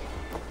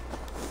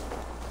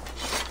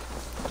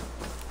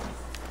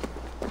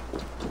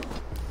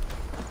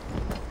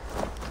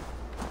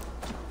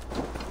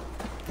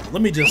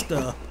 Let me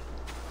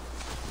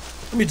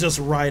just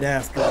ride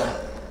after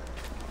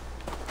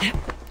him.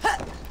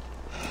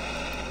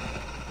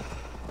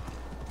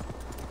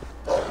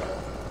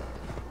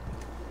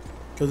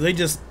 Because they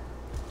just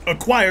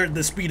acquired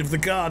the speed of the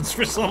gods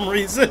for some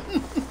reason.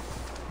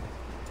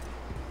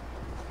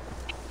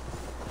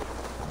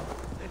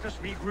 Let us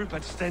regroup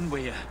at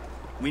Stenway.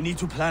 We need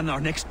to plan our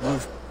next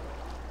move.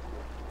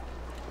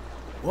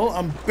 Well,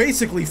 I'm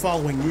basically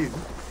following you.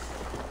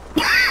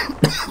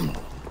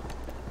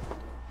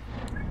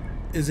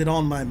 Is it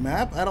on my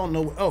map? I don't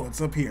know. Oh,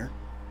 it's up here.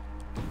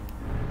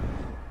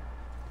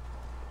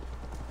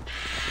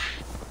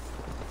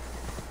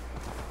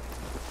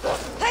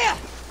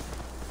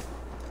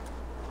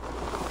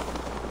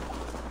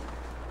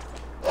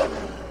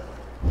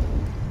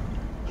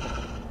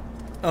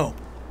 Oh,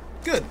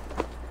 good.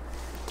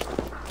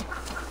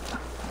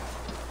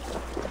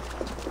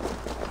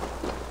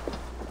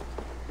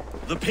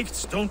 The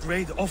Picts don't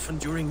raid often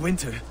during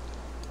winter.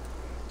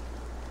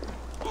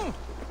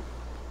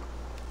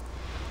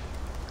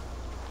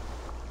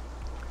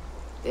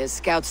 Their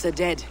scouts are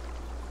dead.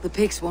 The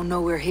Picts won't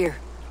know we're here.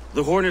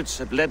 The Hornets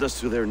have led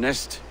us to their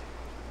nest.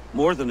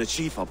 More than a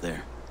chief up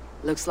there.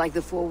 Looks like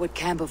the forward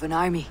camp of an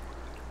army.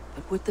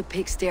 But would the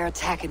Picts dare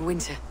attack in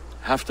winter?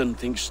 Halfdan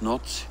thinks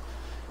not,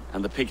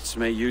 and the Picts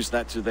may use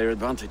that to their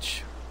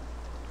advantage.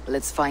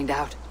 Let's find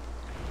out.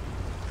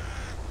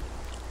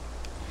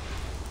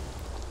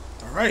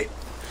 All right.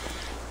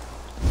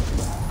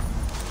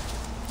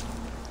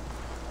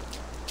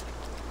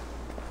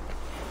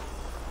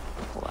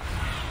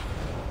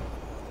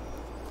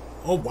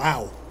 Oh,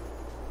 wow.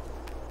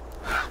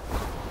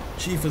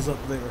 Chief is up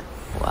there.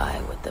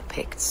 Why would the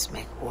Picts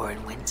make war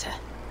in winter?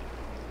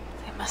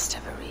 They must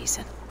have a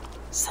reason.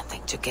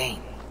 Something to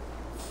gain.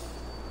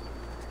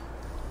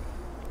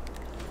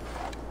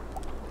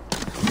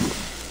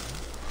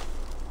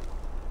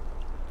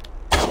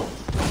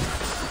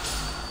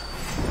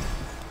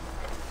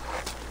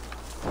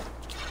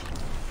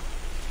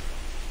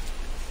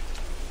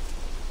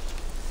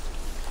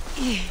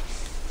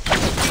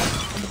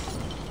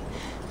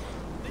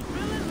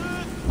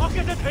 Look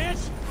at the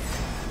pits!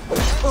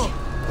 Come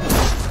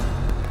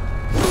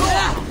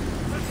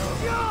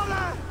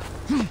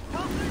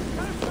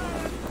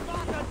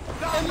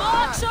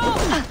on.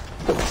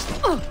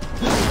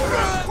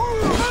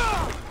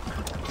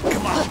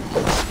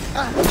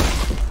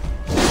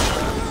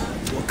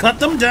 We'll cut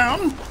them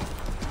down.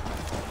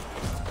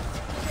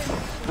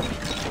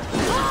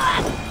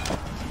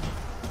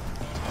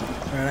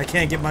 Alright, I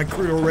can't get my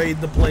crew to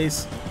raid the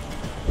place.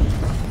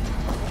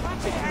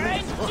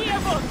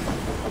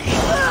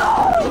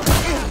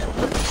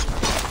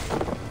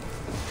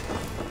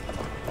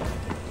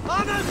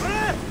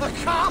 The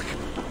cock!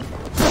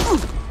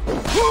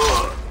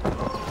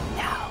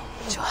 Now,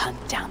 to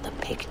hunt down the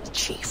Pict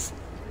chief.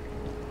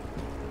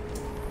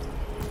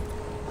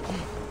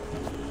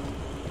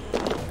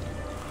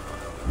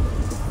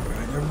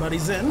 Alright,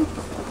 everybody's in.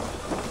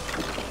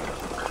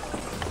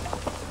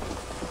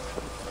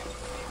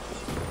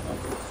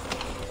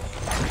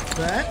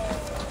 That.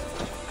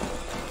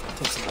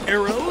 Take some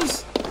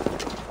arrows.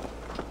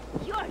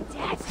 You're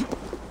dead.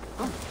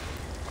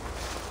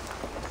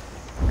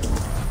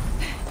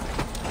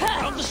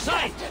 On the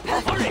side!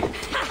 Hurry!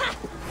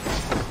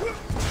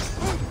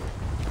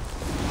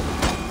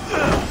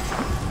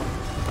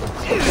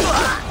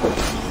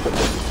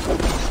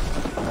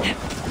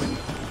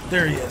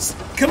 There he is.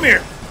 Come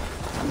here.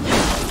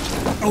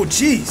 Oh,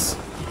 jeez.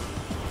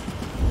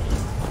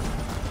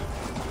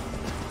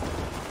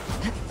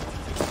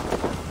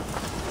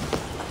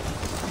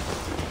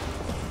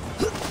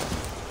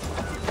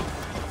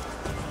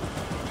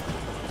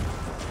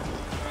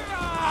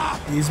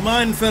 He's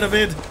mine,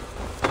 Feravid.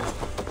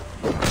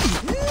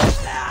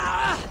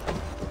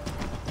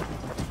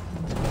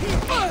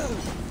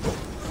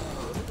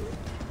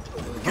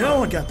 There we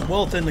go. I got the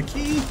wealth and the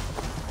key.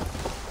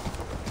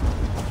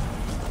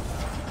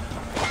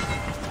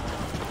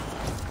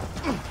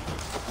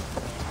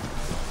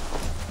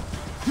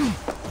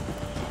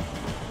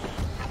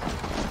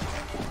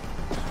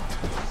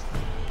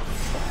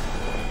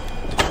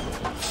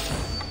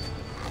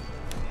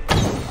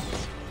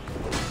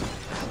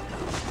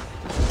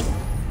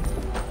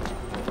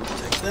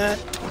 That.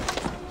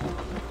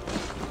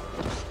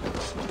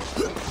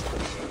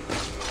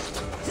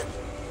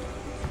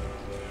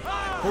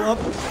 Pull up.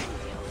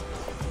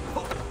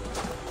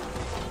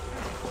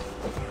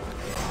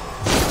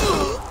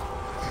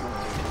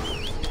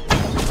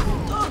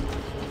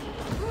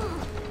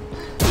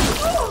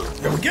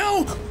 There we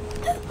go.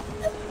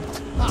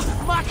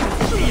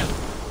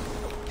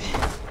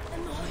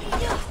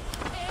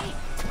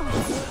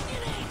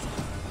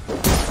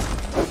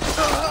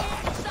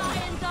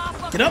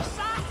 Get up.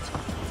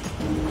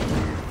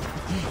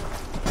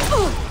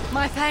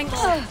 My thanks.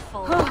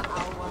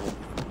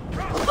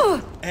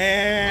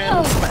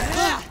 And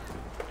smash.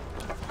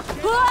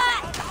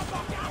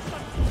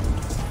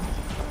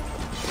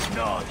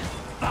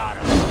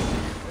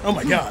 Oh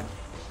my god.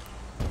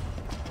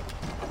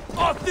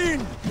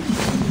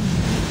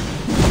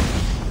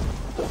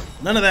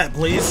 None of that,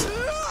 please.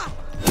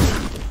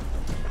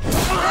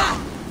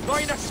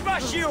 Going to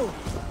smash you!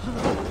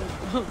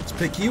 Let's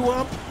pick you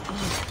up.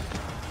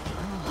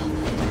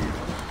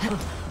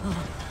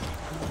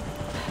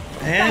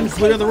 And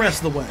clear the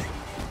rest of the way.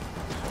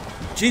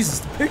 Jesus,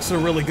 the Picts are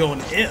really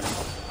going in.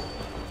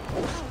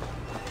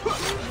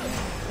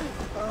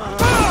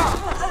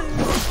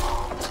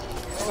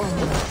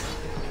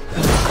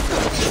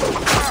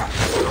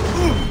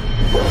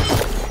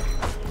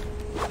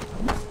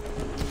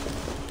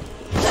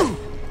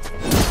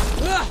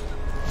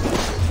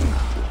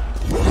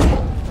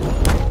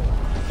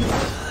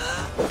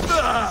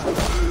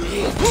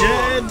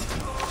 Dead.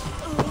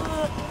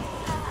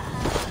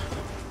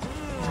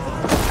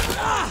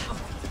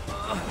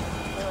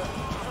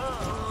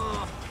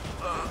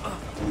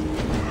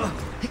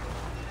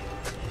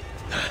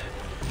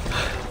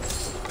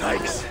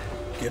 Thanks.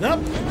 Get up.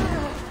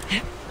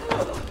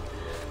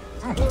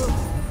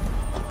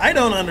 I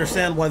don't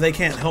understand why they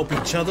can't help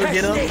each other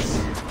get up.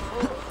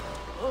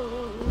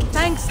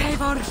 Thanks,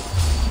 Eivor.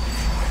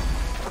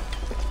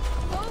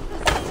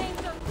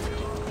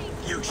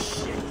 You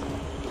shit.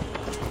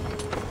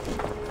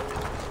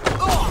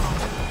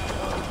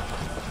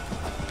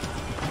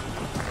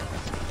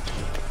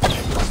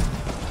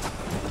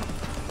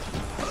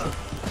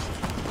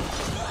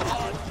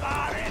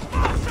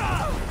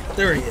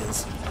 There he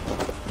is.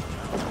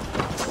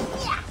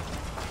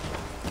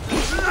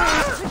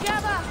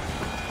 Together.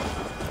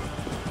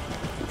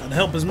 Gotta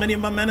help as many of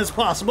my men as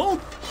possible.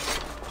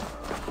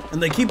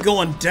 And they keep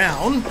going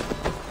down,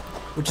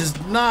 which is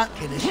not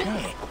good.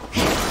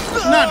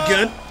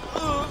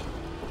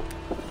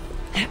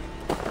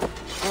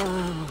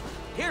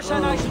 Here's a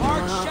nice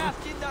hard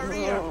shaft in the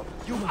rear,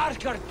 you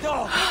Archer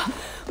dog!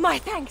 My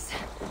thanks.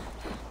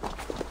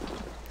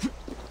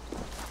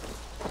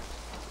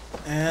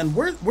 And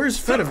where's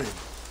Feravid?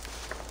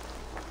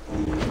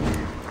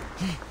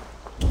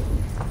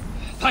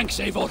 Thanks,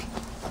 Eivor.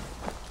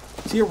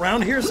 Is he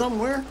around here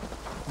somewhere?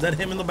 Is that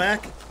him in the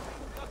back?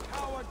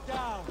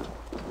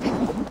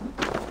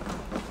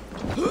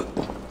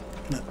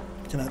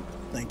 Can I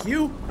thank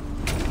you?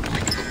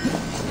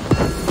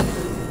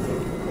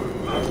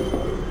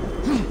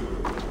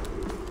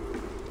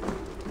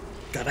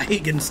 God, I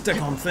hate getting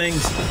stuck on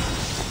things.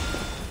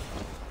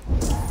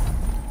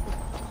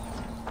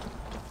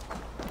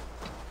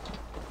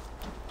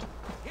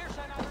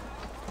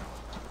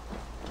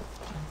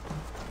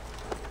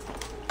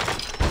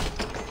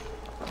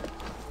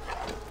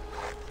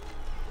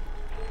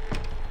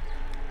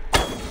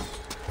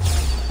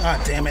 Ah,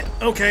 damn it.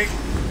 Okay.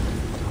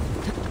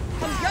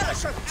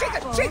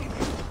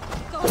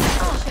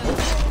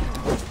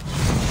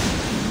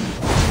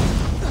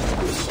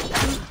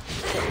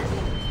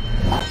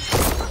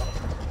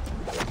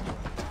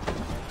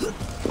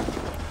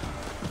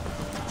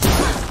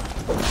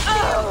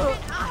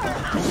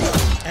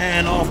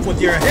 off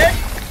with your head.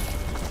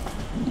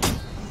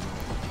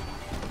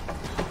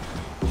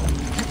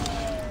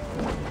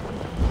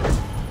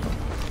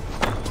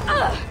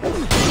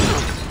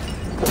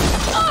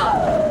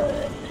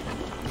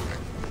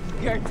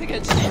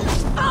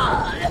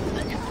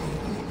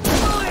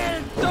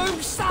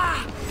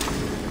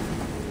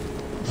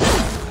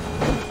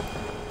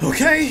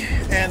 Okay,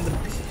 and the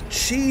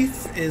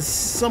chief is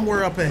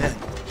somewhere up ahead.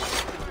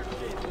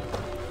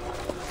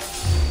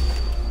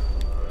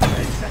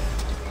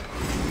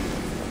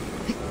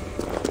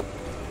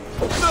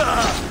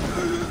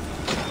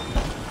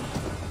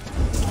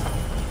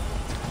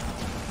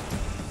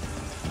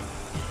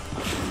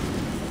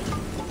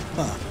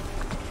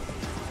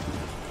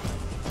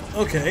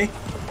 Okay.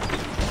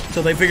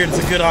 So they figured it's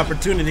a good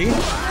opportunity.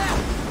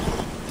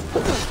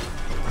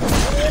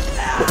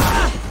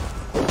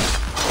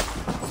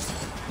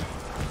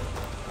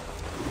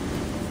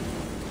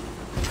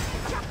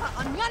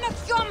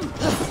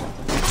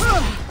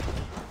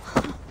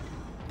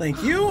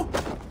 Thank you.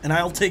 And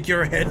I'll take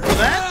your head for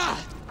that.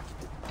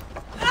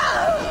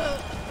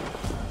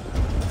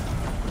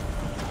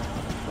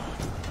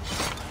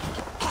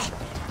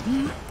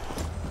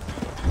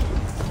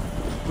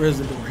 Where's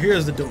the door?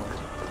 Here's the door.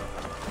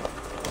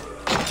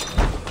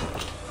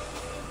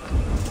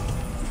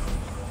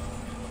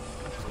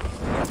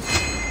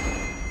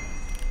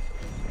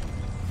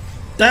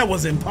 That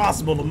was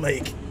impossible to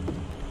make.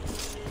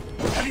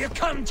 Have you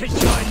come to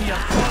join your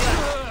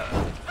father?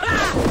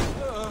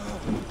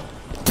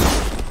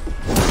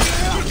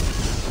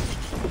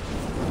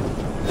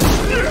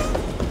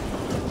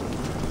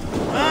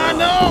 Ah,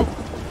 no!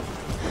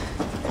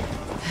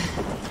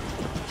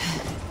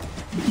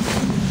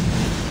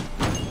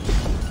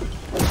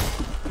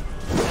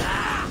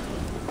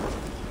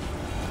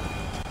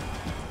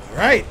 All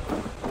right.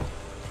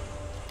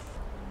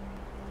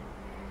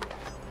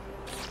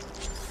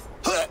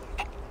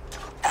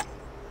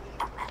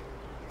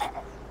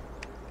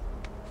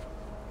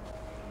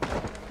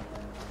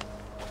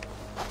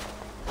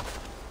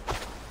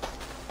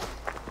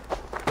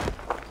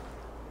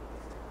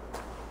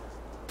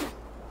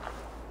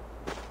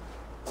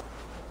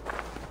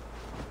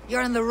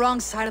 You're on the wrong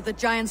side of the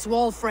Giant's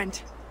Wall,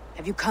 friend.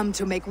 Have you come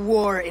to make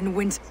war in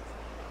winter?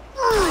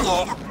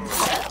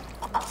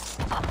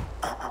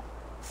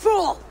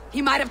 Fool!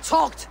 He might have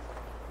talked!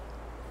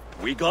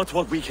 We got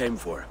what we came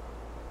for.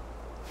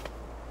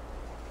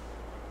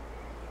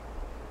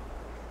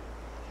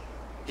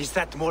 Is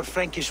that more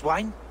Frankish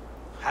wine?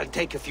 I'll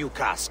take a few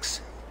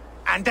casks.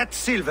 And that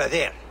silver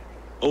there.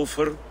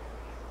 Ulfr,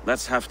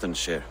 that's Halfdan's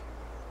share.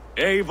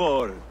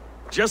 Eivor,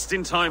 just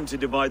in time to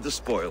divide the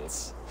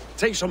spoils.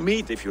 Take some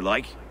meat if you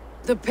like.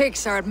 The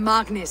pigs are at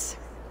Magnus.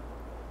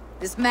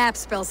 This map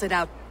spells it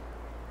out.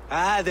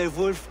 Ah, the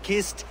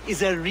wolf-kissed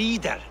is a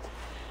reader.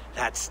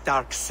 That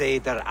stark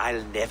satyr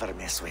I'll never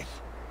mess with.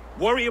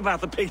 Worry about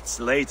the pits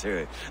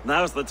later.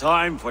 Now's the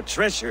time for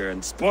treasure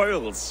and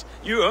spoils.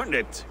 You earned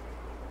it.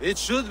 It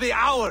should be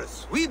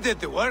ours. We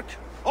did the work.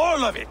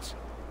 All of it.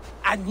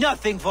 And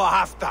nothing for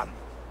Halfdan,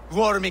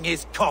 warming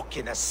his cock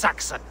in a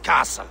Saxon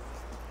castle.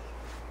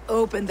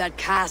 Open that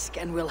cask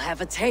and we'll have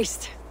a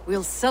taste.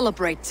 We'll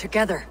celebrate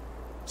together.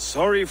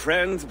 Sorry,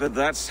 friend, but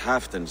that's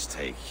Halfdan's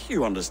take.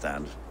 You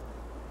understand.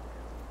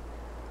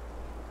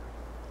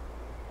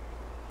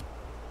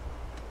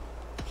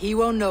 He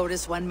won't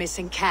notice one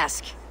missing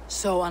cask.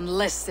 So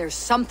unless there's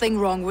something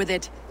wrong with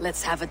it,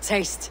 let's have a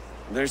taste.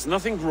 There's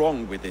nothing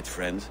wrong with it,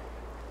 friend.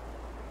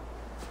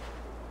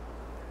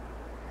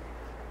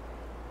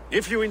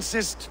 If you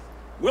insist,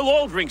 we'll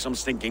all drink some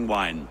stinking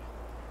wine.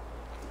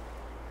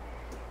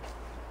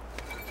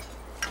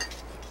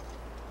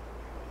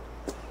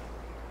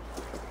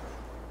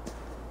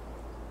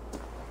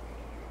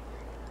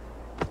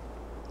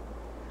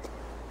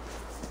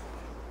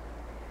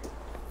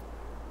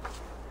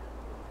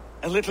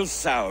 A little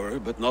sour,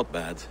 but not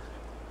bad.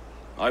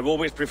 I've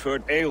always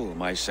preferred ale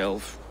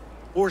myself,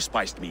 or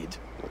spiced mead.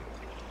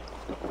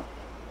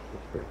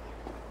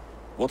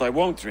 What I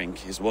won't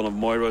drink is one of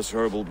Moira's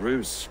herbal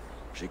brews.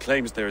 She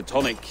claims they're a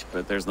tonic,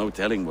 but there's no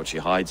telling what she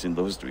hides in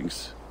those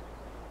drinks.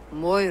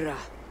 Moira.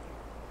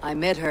 I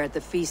met her at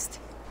the feast.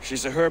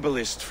 She's a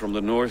herbalist from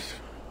the north,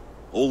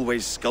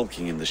 always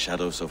skulking in the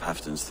shadows of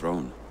Halfdan's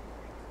throne.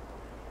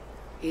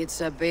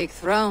 It's a big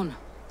throne.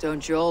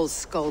 Don't you all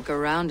skulk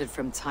around it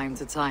from time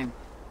to time?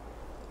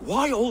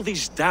 Why all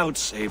these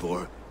doubts,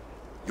 Eivor?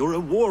 You're a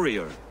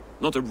warrior,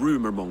 not a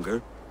rumor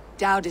monger.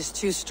 Doubt is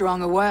too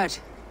strong a word.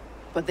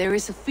 But there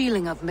is a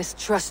feeling of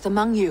mistrust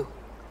among you.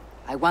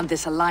 I want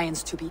this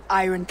alliance to be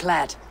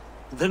ironclad.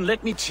 Then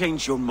let me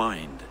change your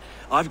mind.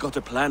 I've got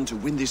a plan to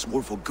win this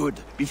war for good,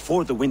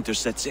 before the winter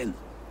sets in.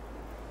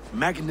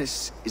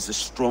 Magnus is a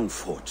strong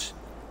fort,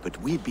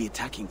 but we'd be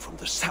attacking from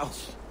the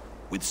south.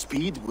 With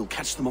speed, we'll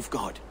catch them off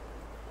guard.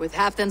 With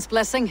Halfdan's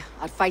blessing,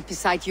 I'd fight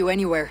beside you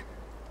anywhere.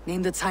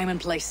 Name the time and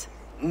place.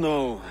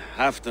 No,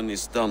 Halfdan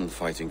is done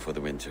fighting for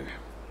the winter.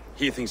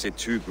 He thinks it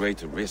too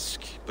great a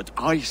risk, but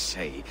I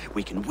say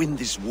we can win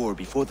this war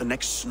before the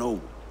next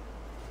snow.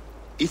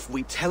 If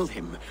we tell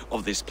him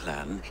of this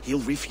plan, he'll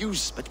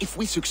refuse. But if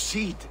we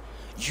succeed,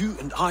 you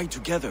and I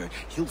together,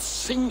 he'll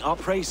sing our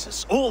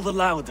praises all the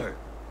louder.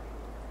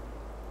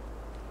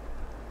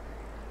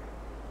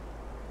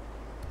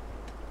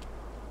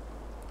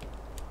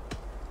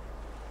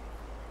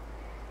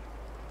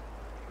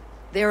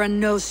 There are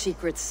no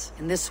secrets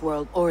in this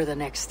world or the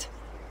next.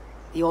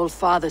 The Old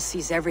Father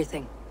sees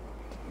everything.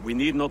 We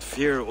need not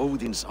fear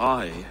Odin's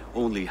eye,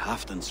 only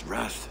Halfdan's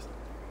wrath.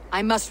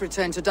 I must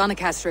return to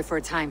Donecastre for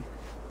a time,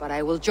 but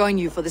I will join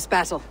you for this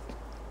battle.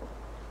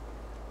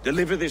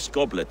 Deliver this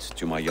goblet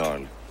to my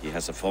Jarl. He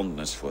has a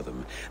fondness for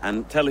them.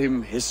 And tell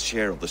him his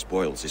share of the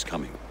spoils is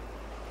coming.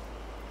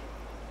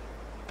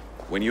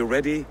 When you're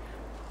ready,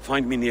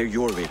 find me near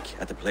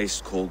Jorvik at a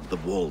place called the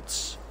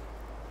Waltz.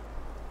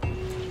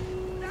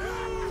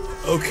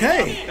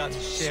 Okay.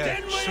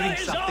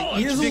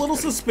 He is a little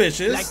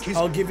suspicious,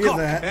 I'll give you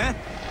that.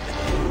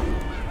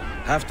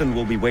 Halfdan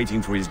will be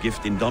waiting for his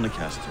gift in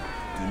Donecastre.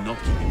 Do not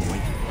keep him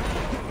waiting.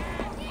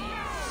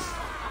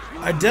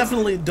 I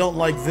definitely don't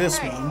like this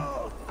one.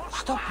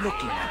 Stop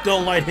looking.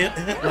 Don't like him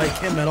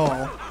at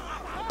all.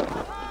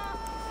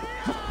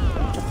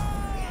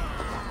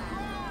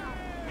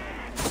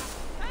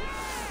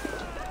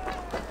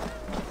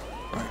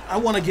 Right, I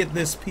want to get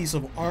this piece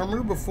of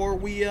armor before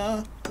we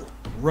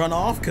run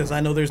off, because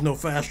I know there's no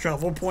fast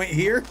travel point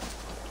here.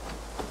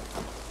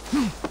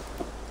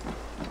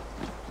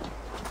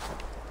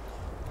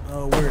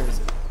 Oh, where is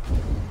it?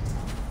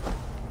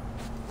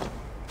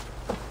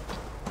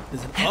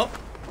 Is it up?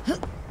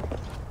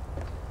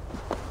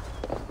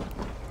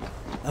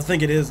 I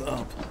think it is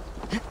up.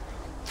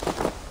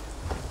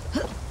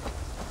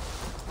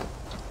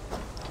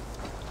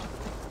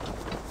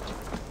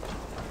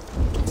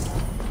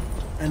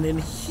 And in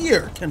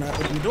here, can I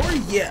open the door?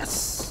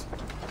 Yes.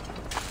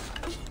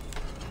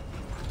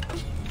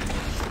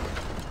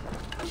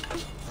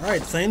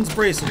 Alright, Thane's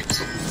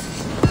bracers.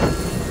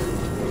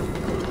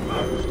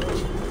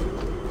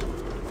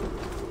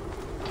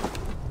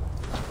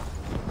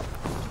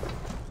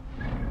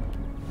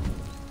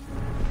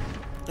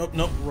 Oh,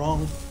 nope,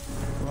 wrong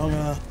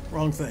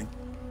thing.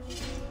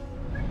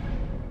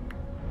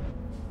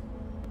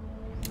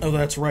 Oh,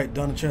 that's right,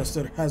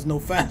 Donecastre has no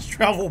fast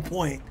travel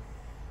point,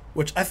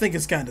 which I think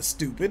is kind of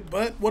stupid,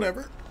 but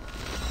whatever.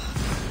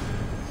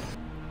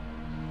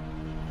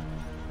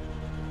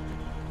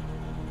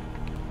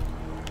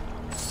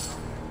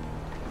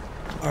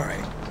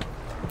 Alright,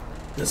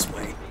 this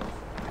way.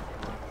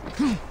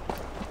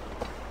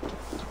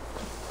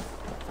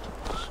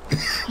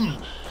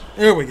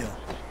 There we go.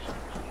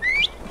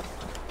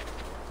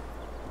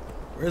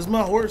 Where's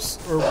my horse?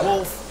 Or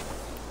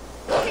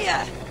wolf?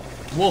 Yeah.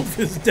 Wolf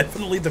is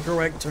definitely the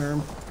correct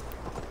term.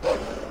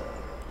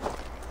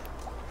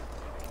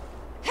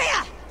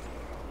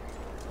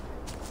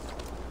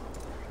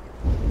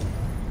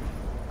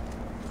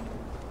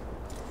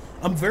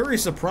 I'm very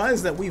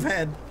surprised that we've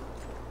had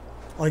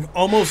like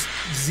almost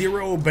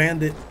 0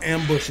 bandit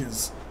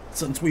ambushes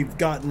since we've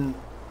gotten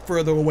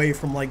further away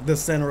from like the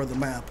center of the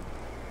map.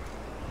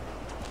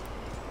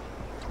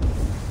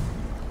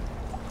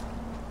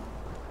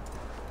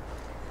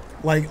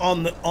 Like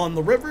on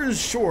the rivers,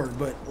 sure,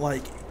 but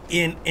like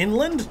in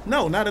inland,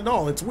 no, not at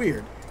all. It's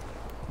weird.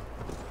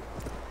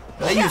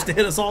 They used to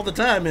hit us all the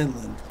time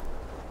inland.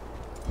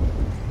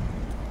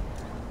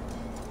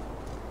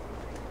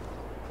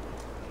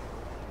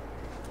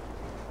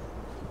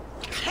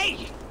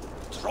 Hey,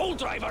 troll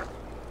driver.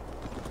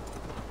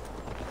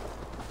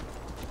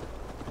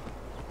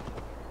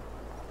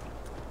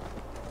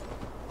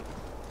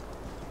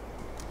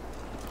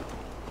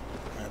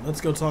 All right,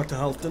 let's go talk to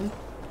Halfdan.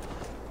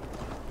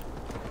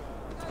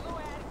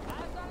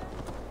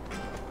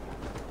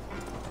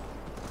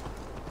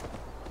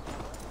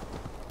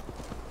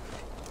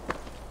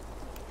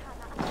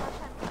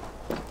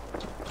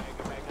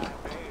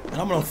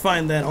 I'm gonna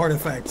find that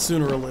artifact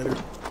sooner or later.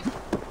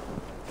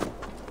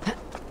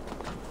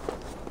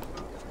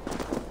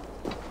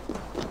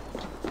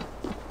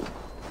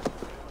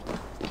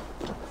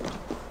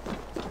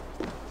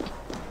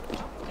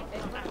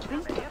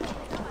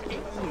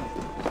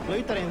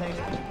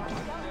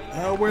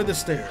 Where are the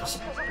stairs?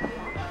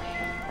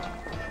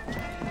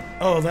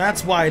 Oh,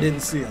 that's why I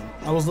didn't see them.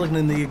 I was looking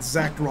in the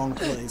exact wrong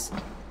place.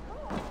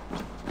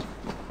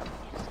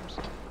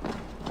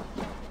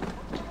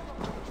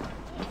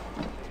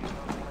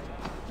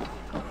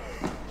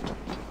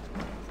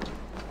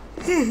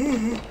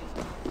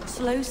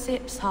 Slow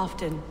sips,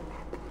 Halfdan.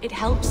 It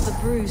helps the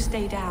brew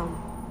stay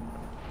down.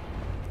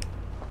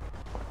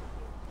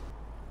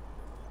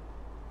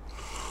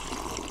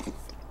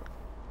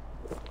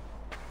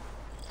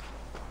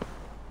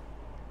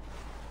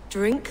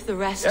 Drink the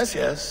rest. Yes,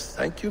 yes.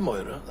 Thank you,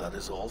 Moira. That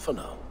is all for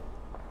now.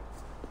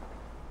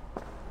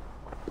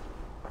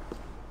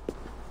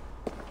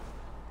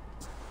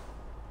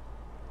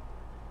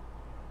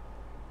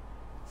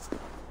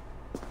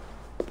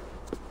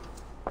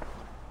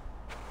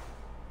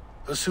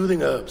 The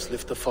soothing herbs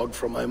lift the fog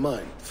from my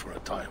mind for a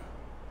time.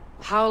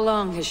 How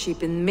long has she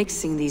been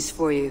mixing these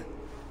for you?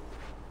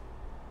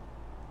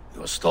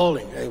 You're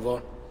stalling, Eivor.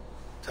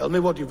 Tell me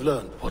what you've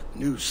learned. What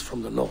news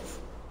from the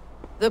north?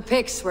 The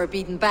Picts were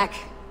beaten back.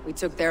 We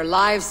took their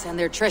lives and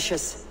their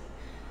treasures.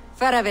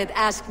 Feravid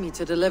asked me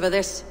to deliver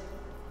this.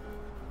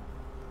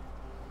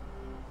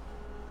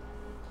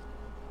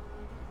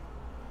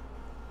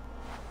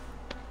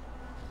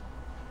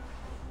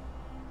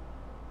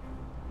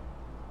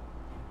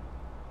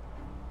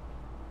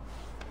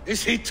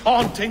 Is he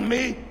taunting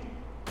me?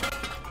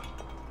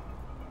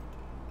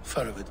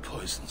 Feravid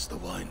poisons the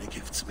wine he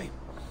gifts me.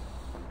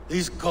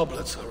 These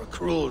goblets are a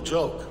cruel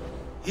joke.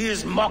 He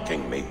is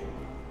mocking me.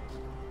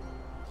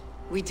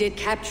 We did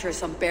capture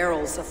some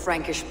barrels of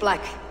Frankish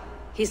black.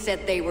 He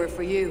said they were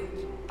for you,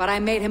 but I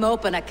made him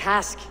open a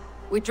cask.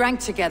 We drank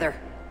together.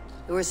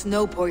 There was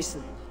no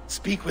poison.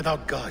 Speak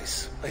without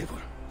guise, Eivor.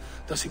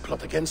 Does he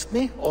plot against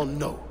me or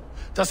no?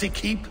 Does he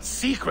keep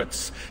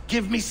secrets?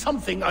 Give me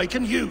something I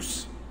can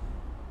use.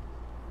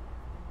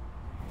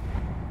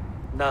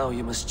 Now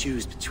you must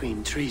choose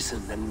between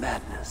treason and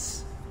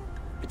madness.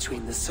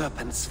 Between the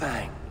serpent's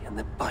fang and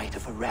the bite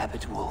of a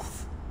rabid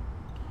wolf.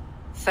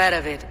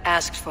 Feravid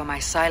asked for my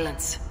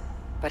silence,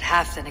 but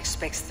Halfdan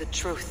expects the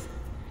truth.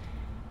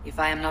 If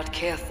I am not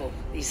careful,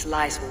 these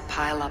lies will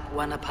pile up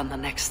one upon the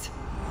next.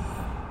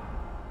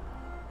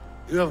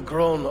 You have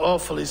grown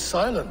awfully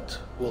silent,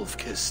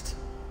 Wolf-Kissed.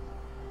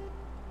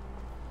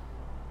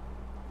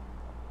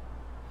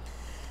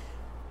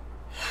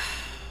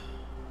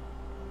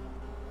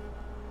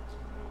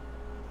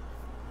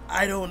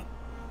 I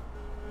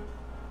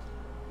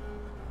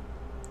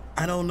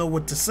don't know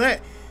what to say.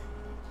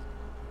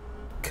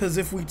 Because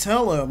if we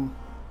tell him,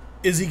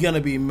 is he going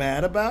to be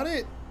mad about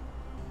it?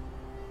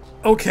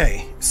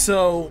 Okay,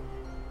 so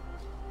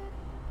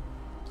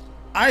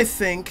I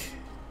think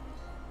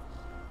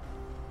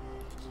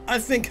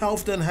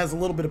Halfdan has a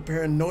little bit of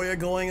paranoia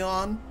going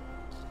on.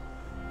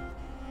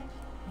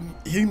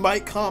 He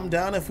might calm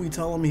down if we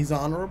tell him he's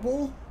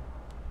honorable.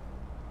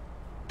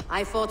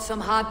 I fought some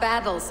hard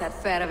battles at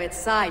Feravid's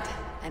side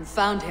and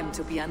found him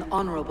to be an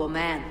honorable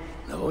man.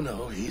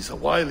 No, he's a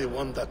wily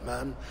one, that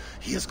man.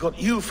 He has got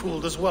you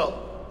fooled as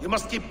well. You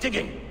must keep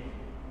digging.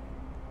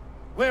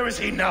 Where is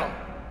he now?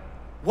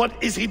 What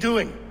is he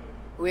doing?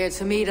 We're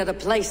to meet at a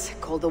place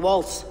called the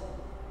Walls.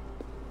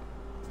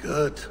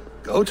 Good.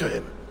 Go to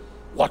him.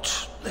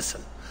 Watch,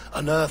 listen.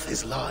 Unearth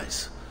his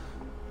lies.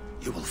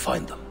 You will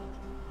find them.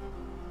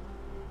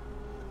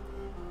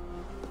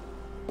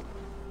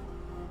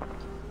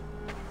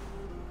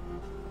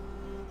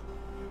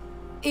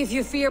 If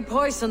you fear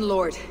poison,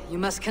 Lord, you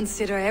must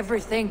consider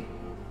everything.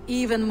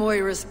 Even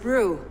Moira's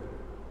brew.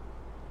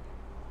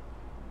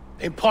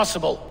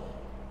 Impossible.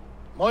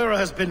 Moira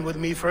has been with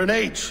me for an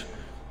age.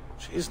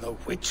 She is no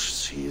witch.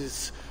 She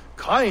is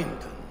kind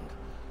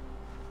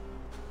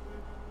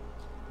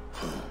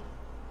and...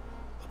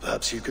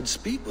 Perhaps you can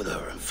speak with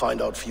her and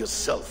find out for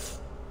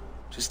yourself.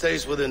 She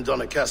stays within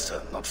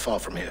Doncaster, not far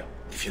from here.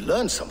 If you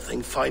learn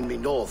something, find me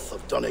north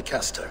of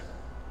Doncaster.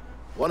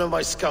 One of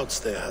my scouts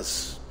there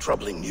has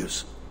troubling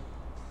news.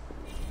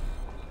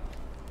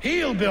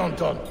 Heal,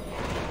 Bjornton.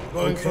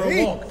 Going for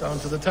a walk down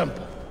to the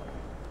temple.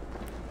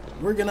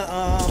 We're gonna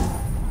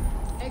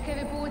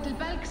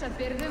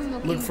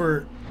look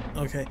for...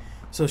 Okay,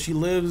 so she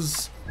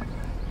lives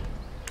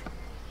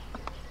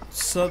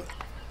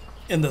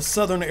in the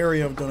southern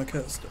area of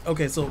Doncaster.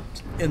 Okay, so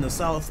in the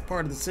south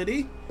part of the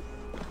city.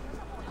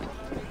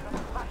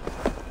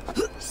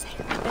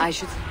 I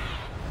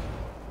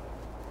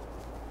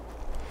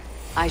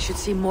should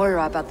see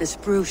Moira about this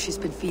brew she's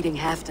been feeding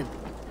Halfdan.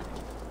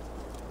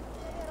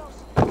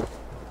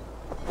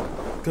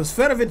 Because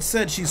Feravid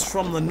said she's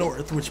from the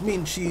north, which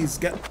means she's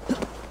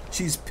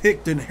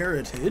picked in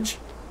heritage.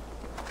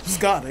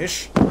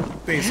 Scottish,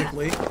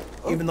 basically.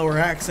 Even though her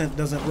accent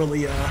doesn't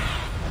really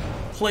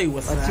play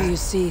with that. What do you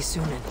see,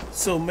 Sunan?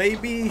 So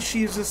maybe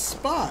she's a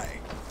spy.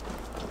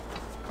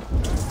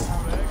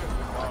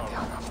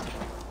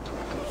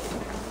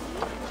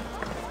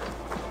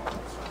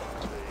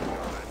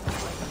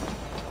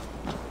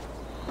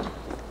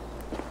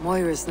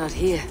 Moira's not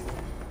here.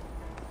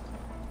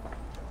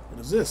 What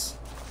is this?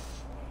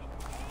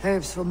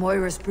 Herbs for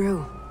Moira's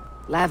brew.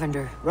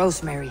 Lavender,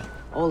 rosemary,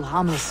 all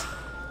harmless.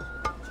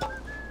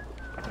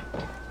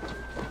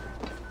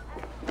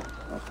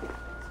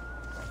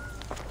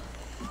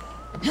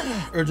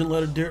 Urgent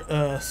letter,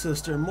 dear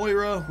Sister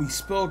Moira. We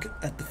spoke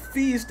at the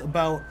feast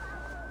about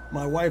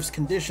my wife's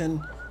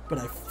condition, but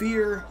I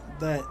fear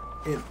that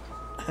it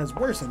has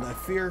worsened. I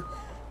fear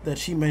that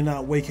she may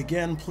not wake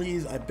again.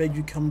 Please, I beg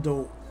you, come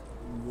to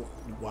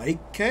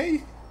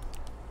Wyke?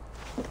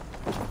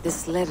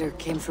 This letter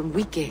came from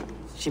Wyke.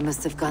 She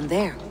must have gone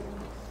there.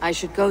 I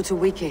should go to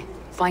Wyke,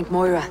 find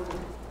Moira.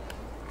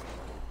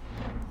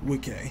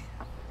 Wyke.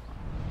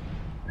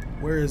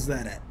 Where is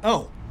that at?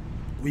 Oh,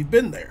 we've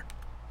been there.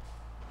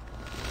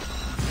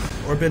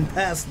 Or been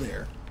past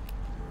there.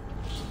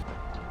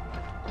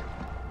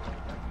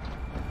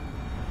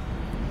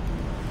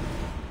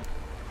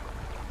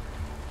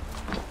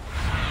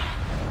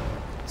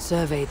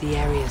 Survey the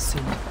area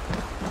soon.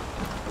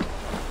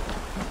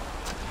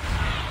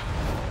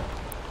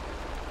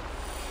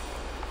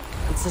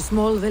 It's a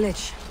small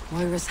village.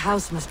 Moira's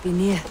house must be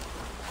near.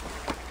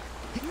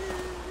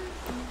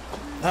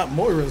 Not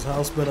Moira's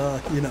house, but,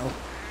 you know,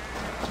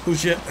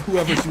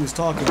 whoever she was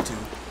talking to.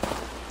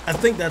 I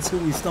think that's who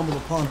we stumbled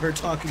upon her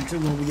talking to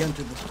when we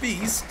entered the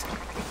feast.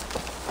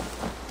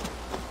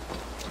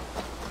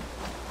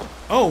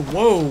 Oh,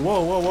 whoa,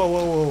 whoa, whoa, whoa,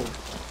 whoa, whoa.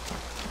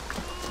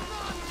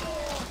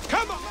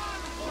 Come on!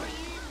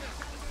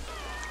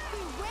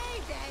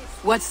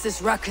 What's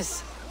this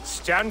ruckus?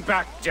 Stand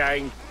back,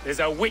 Dane. There's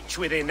a witch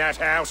within that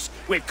house.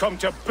 We've come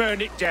to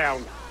burn it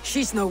down.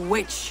 She's no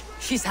witch.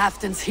 She's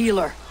Halfdan's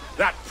healer.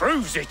 That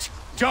proves it.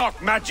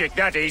 Dark magic,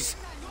 that is.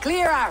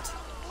 Clear out,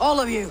 all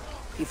of you,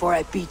 before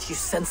I beat you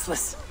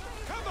senseless.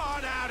 Come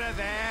on out of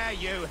there,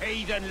 you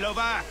heathen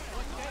lover!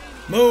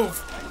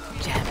 Move!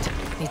 Jammed.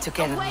 Need to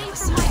get on the other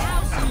From my side.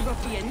 house, you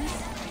ruffians!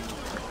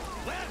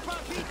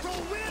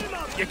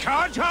 You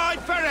can't hide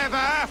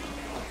forever!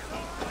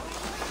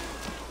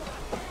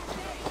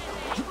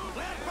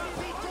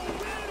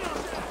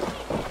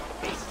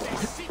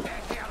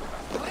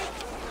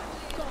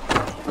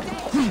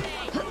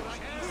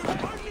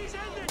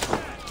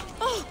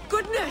 Oh,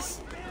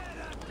 goodness!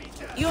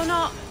 You're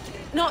not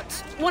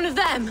one of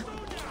them?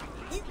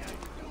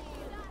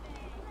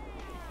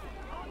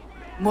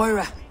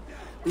 Moira,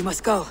 we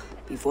must go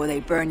before they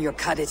burn your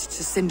cottage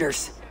to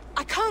cinders.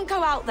 I can't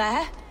go out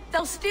there.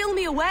 They'll steal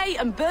me away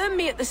and burn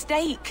me at the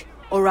stake.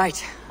 All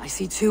right, I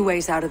see two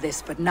ways out of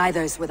this, but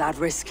neither is without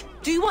risk.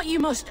 Do what you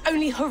must,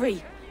 only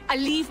hurry. I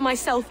leave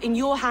myself in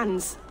your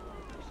hands.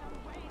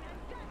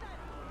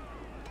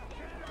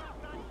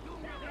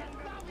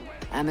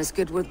 I'm as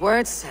good with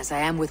words as I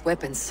am with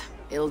weapons.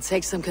 It'll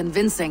take some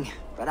convincing,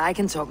 but I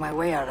can talk my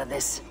way out of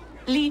this.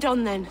 Lead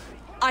on then.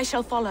 I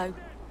shall follow.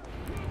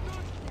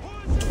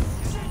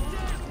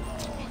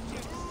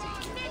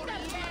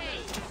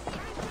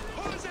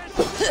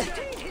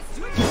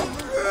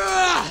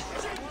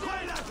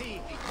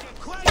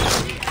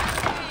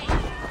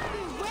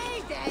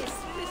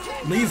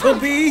 Leave her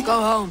be! Go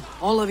home,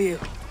 all of you.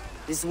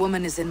 This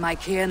woman is in my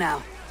care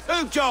now.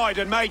 Who died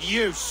and made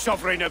you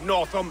sovereign of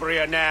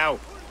Northumbria now?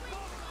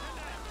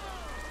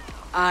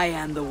 I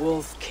am the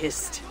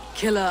wolf-kissed,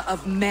 killer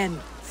of men,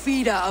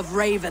 feeder of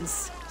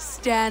ravens.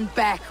 Stand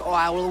back, or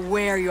I will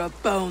wear your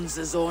bones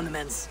as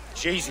ornaments.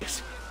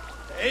 Jesus.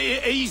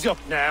 Ease up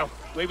now.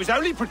 We was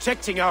only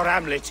protecting our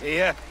hamlet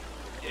here.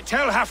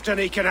 Tell Halfdan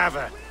he can have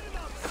her.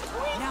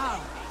 No.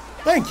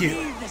 Thank you.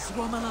 Leave this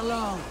woman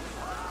alone.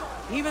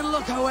 Even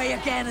look away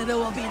again and it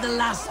will be the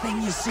last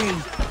thing you see.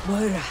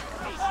 Moira,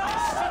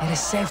 it is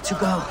safe to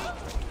go.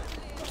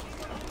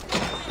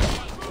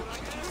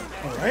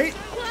 All right.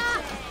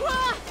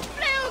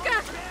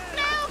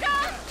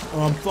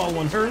 Oh, I'm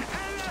following her.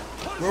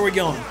 Where are we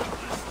going?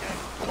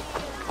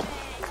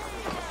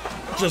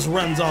 Just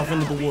runs off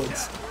into the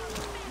woods.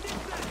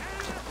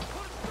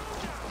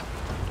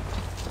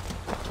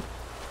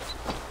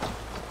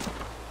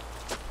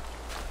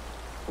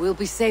 We'll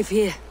be safe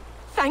here.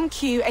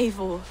 Thank you,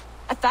 Eivor.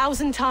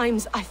 1,000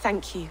 times I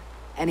thank you.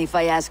 And if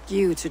I asked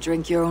you to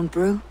drink your own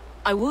brew?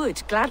 I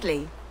would,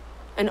 gladly.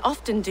 And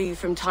often do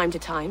from time to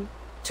time,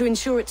 to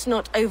ensure it's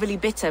not overly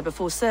bitter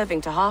before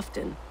serving to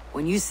Halfdan.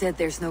 When you said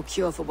there's no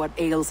cure for what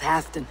ails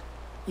Halfdan,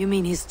 you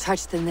mean he's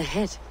touched in the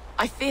head?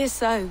 I fear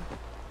so.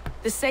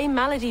 The same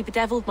malady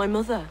bedeviled my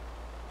mother.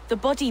 The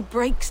body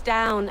breaks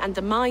down and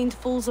the mind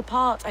falls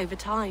apart over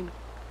time.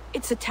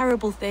 It's a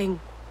terrible thing.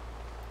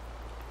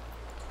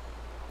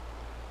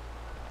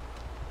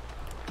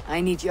 I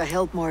need your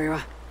help,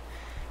 Moira.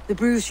 The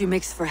brews you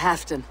mixed for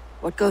Halfdan,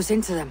 what goes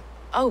into them?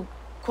 Oh,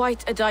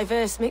 quite a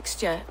diverse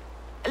mixture.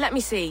 Let me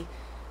see.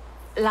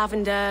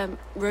 Lavender,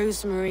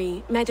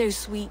 rosemary,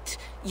 meadowsweet,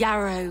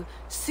 yarrow,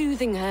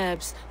 soothing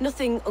herbs,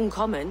 nothing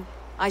uncommon.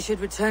 I should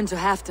return to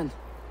Halfdan.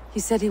 He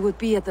said he would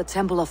be at the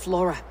Temple of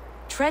Flora.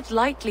 Tread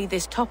lightly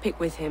this topic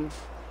with him,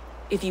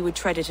 if you would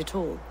tread it at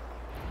all.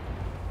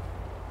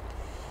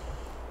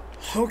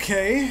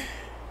 Okay.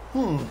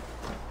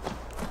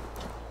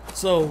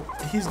 So,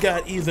 he's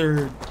got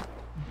either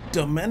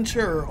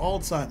dementia or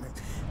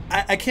Alzheimer's.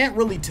 I can't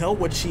really tell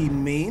what she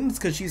means,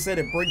 because she said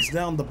it breaks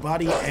down the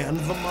body and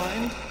the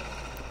mind.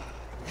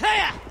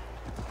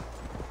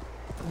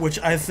 Which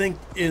I think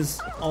is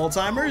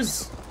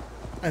Alzheimer's,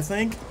 I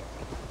think.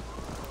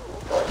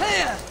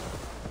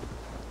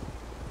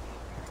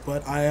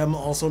 But I am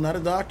also not a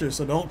doctor,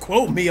 so don't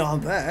quote me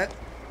on that.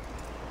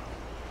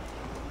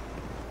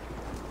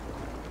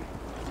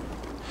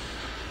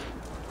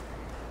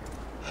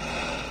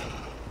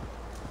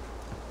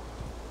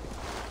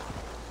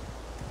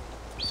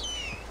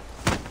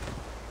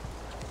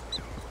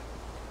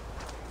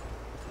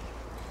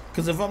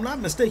 Because if I'm not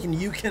mistaken,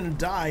 you can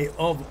die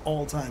of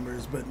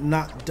Alzheimer's, but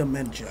not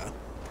dementia.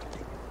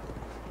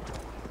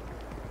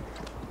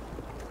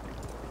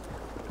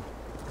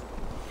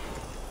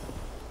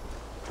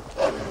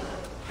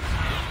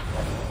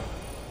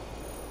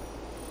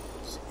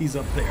 He's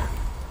up there.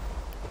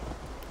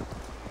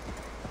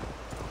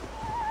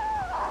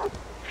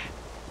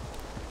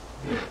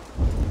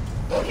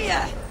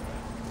 Here.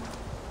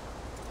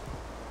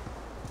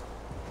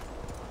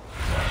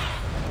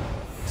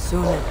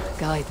 Sunan,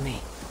 guide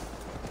me.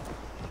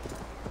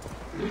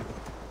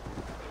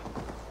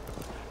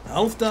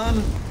 Halfdan?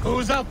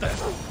 Who's out there?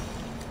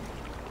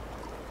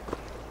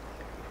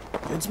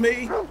 It's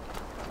me.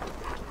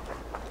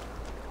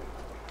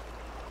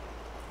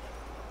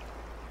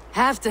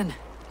 Halfdan,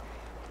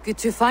 good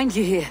to find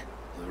you here.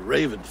 The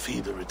Raven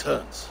Feeder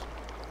returns.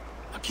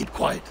 Now keep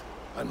quiet.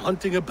 I'm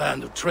hunting a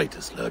band of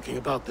traitors lurking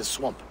about this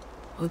swamp.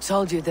 Who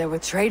told you there were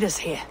traitors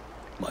here?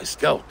 My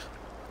scout.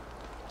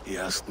 He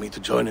asked me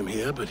to join him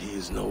here, but he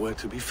is nowhere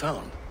to be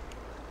found.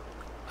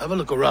 Have a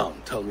look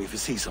around. Tell me if you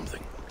see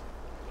something.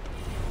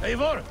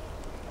 Eivor!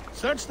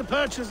 Search the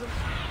perches and...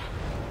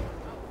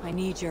 I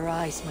need your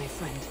eyes, my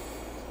friend.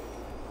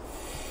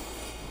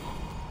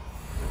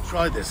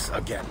 Try this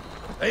again.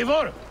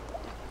 Eivor!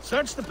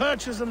 Search the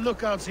perches and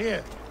lookouts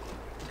here.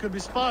 You could be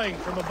spying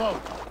from a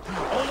boat.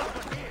 Hold up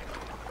from here.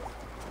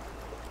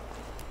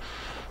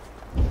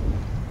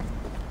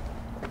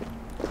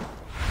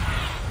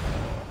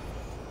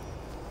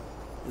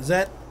 Is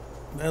that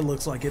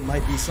looks like it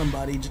might be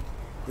somebody.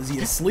 Is he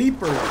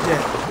asleep or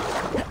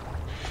dead?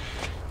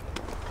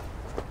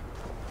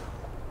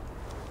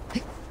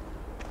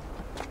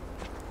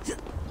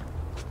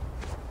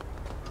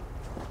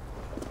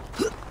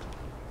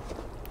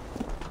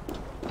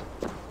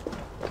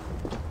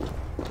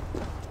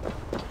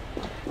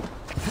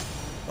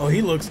 Oh,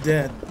 he looks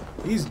dead.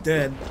 He's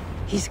dead.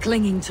 He's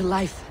clinging to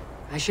life.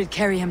 I should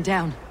carry him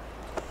down.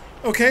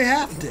 Okay,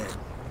 half dead.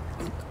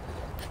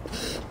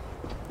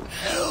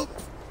 Help!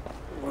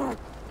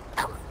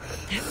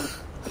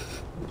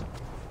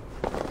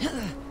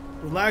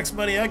 Relax,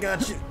 buddy. I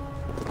got you.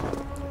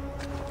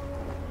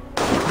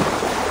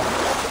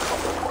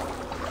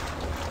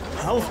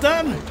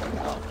 Halfdan?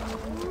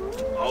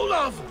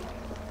 Olaf!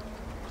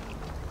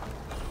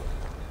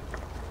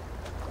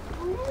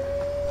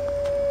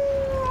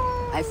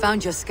 I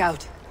found your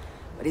scout,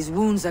 but his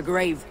wounds are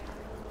grave.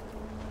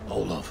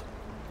 Olaf.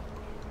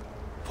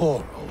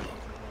 Poor Olaf.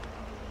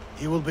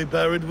 He will be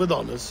buried with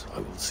honors. I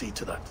will see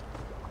to that.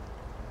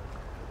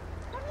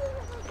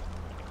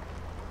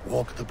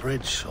 Walk the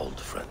bridge, old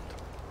friend.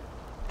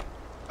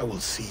 I will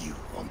see you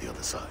on the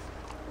other side.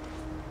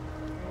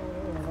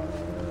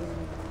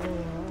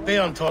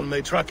 Beanton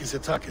may track his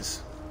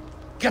attackers.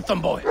 Get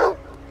them, boy!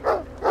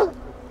 All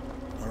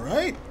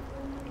right.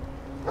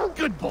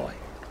 Good boy.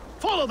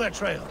 Follow their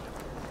trail.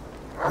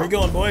 Where you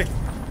going, boy?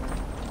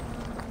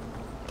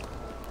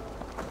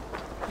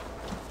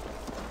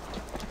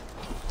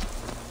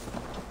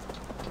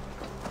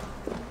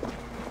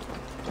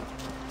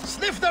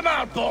 Sniff them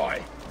out,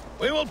 boy!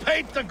 We will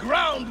paint the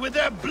ground with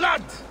their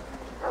blood!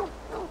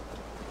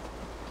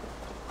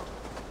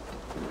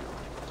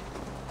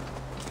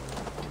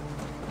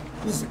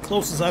 This is the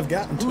closest I've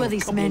gotten to Who a are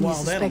these couple men you wild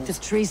suspect animals.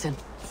 of treason?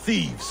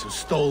 Thieves who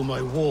stole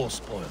my war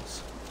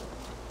spoils.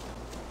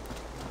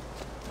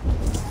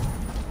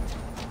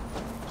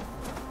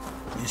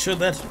 You sure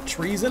that's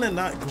treason and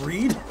not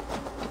greed?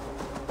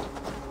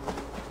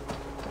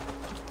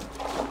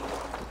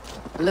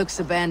 Looks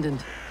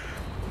abandoned.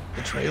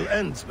 The trail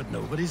ends, but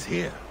nobody's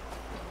here.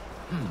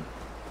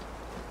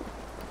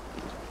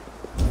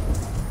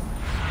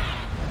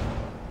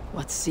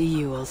 What see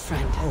you, old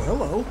friend? Oh,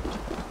 hello.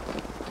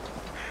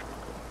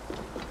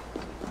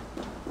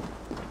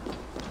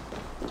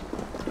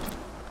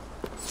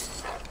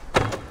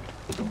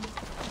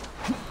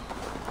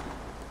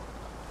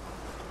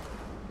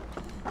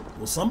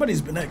 Well,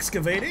 somebody's been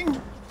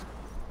excavating.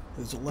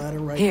 There's a ladder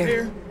right Here,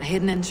 there. a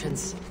hidden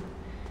entrance.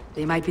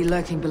 They might be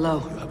lurking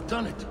below. You have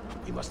done it.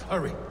 We must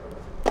hurry.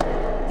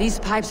 These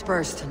pipes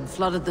burst and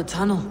flooded the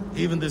tunnel.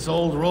 Even this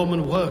old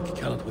Roman work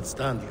cannot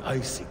withstand the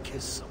icy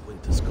kiss of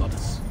winter's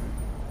goddess.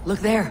 Look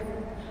there.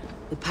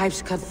 The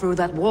pipes cut through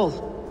that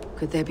wall.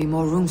 Could there be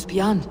more rooms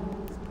beyond?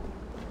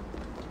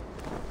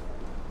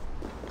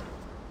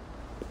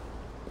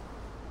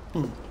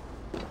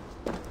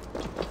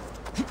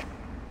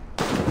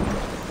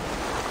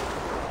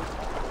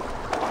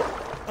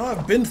 Oh,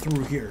 I've been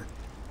through here.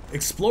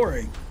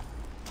 Exploring.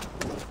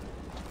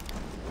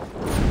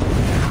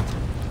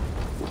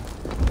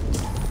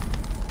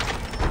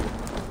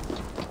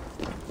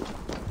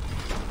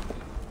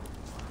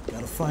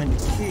 Gotta find a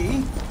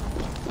key.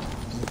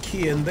 There's a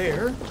key in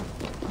there.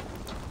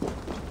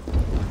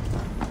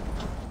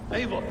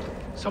 Eivor,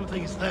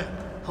 something's there.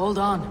 Hold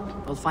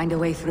on. We'll find a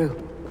way through.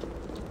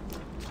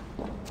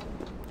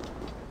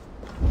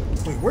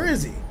 Wait, where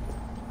is he?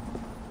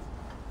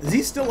 Is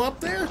he still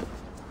up there?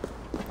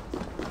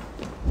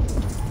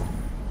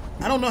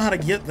 I don't know how to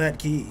get that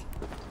key.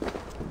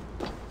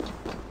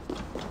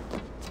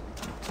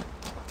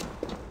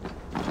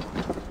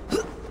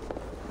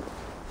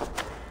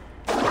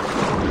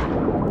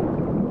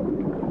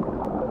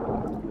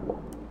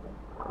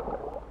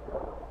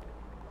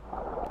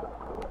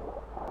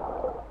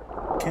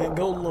 Can't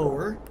go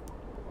lower.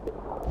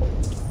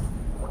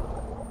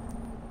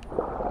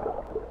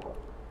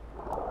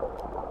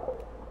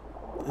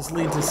 This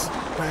leads us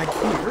back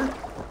here.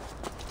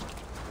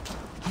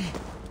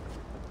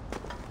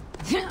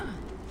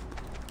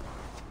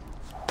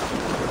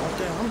 Drop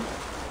down.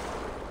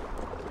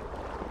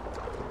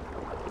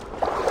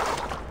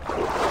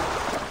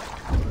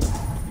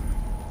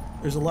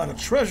 There's a lot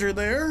of treasure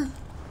there.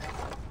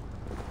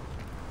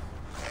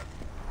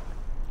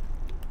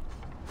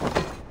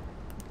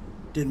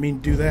 Didn't mean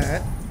to do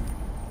that.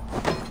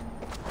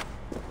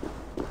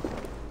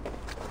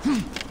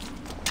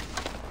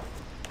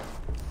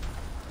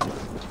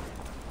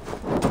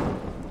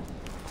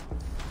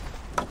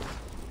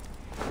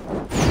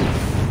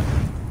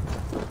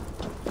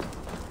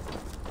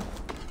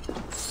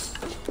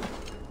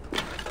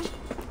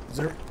 Is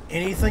there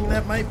anything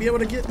that might be able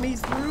to get me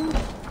through?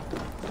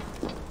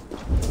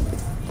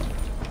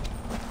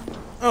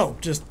 Oh,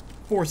 just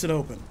force it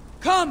open.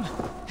 Come!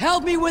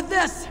 Help me with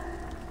this!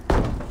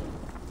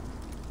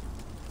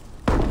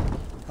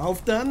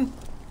 Halfdan?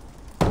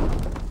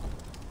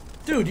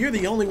 Dude, you're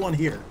the only one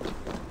here.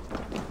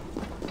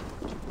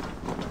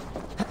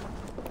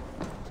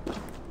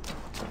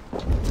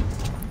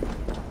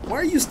 Why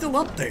are you still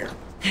up there?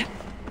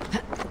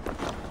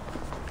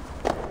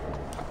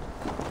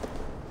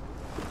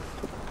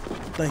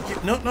 Thank you.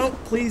 No, no,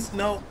 please,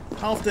 no.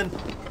 Halfdan.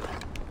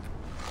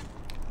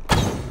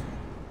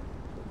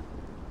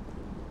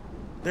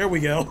 There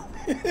we go.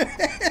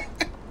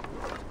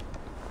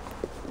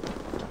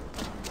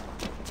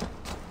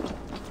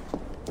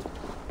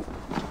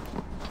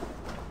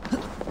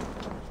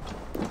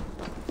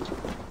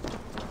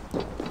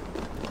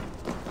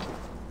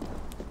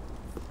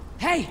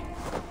 Hey!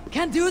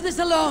 Can't do this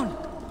alone!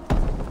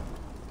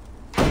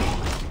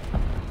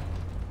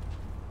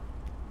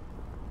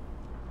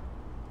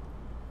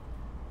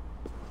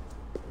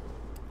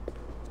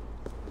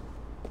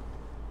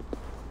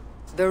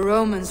 The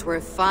Romans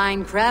were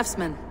fine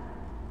craftsmen.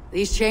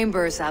 These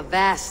chambers are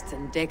vast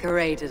and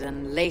decorated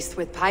and laced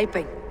with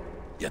piping.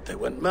 Yet they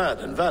went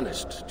mad and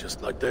vanished,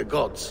 just like their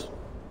gods.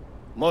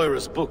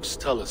 Moira's books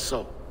tell us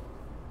so.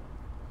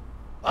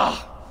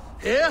 Ah,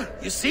 here,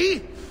 you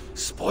see?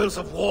 Spoils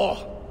of war.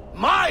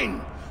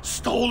 Mine!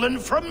 Stolen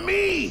from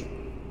me!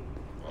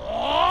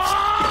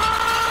 Ah!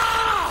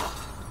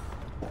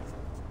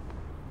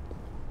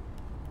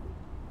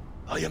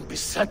 I am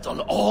beset on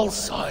all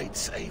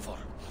sides, Eivor.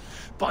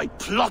 By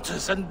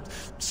plotters and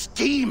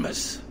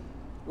schemers.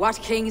 What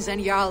kings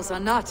and jarls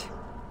are not?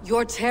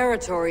 Your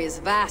territory is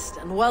vast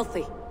and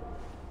wealthy.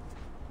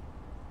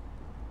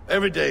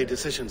 Everyday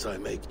decisions I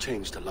make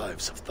change the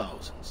lives of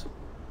thousands.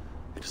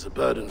 It is a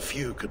burden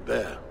few could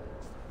bear.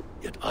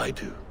 Yet I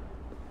do.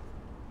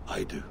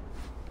 I do.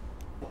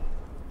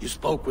 You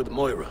spoke with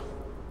Moira.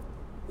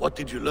 What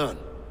did you learn?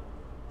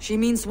 She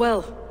means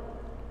well.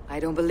 I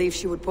don't believe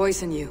she would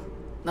poison you.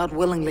 Not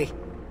willingly.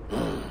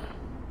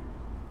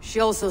 She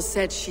also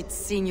said she'd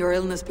seen your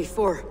illness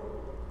before.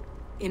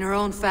 In her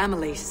own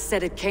family,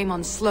 said it came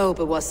on slow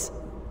but was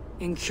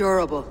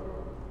incurable.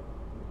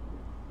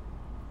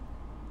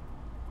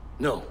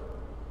 No.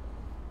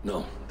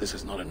 No, this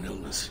is not an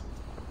illness.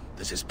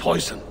 This is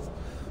poison.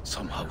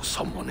 Somehow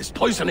someone is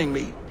poisoning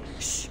me.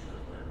 Shh.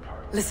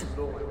 Listen.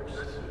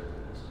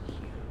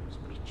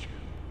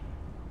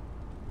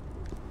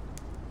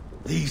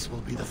 These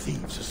will be the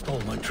thieves who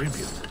stole my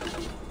tribute.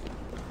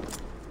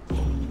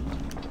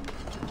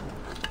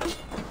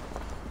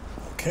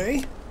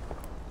 Okay.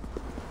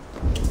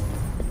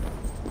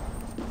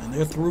 And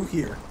they're through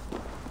here.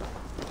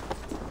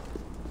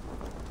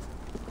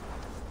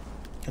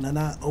 Can I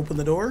not open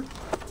the door?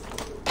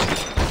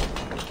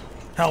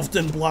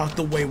 Halfdan blocked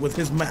the way with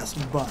his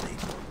massive body.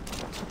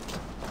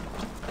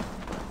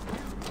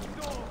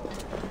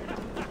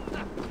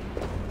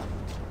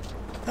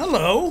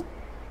 Hello.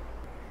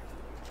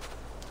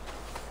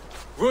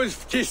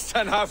 Wolf-kissed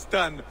and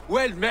Halfdan,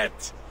 well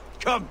met.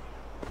 Come,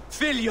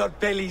 fill your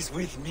bellies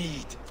with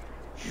mead.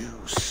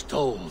 You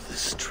stole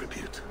this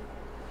tribute.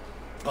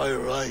 By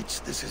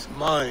rights, this is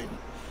mine.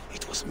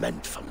 It was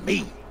meant for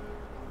me.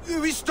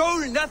 We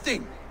stole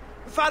nothing.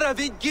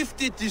 Faravid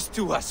gifted this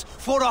to us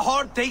for a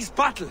hard day's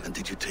battle. And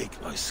did you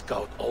take my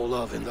scout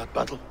Olav in that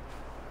battle?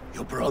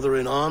 Your brother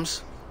in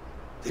arms?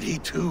 Did he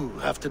too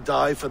have to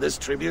die for this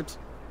tribute?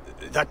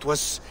 That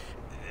was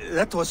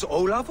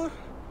Olafur?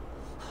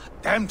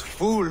 Damned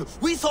fool!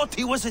 We thought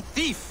he was a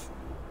thief!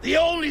 The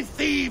only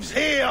thieves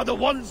here are the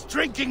ones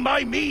drinking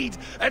my mead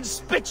and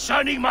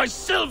spit-shining my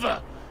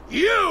silver!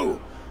 You!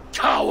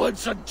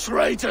 Cowards and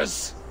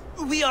traitors!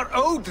 We are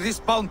owed this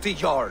bounty,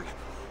 Jarl.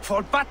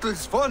 For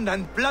battles won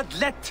and blood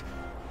let.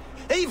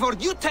 Eivor,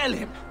 you tell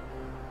him!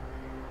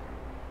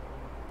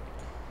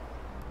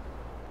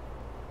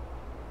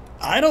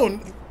 I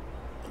don't...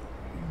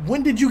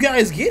 When did you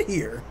guys get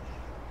here?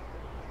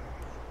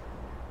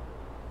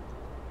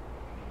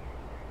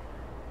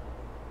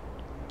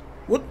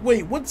 What?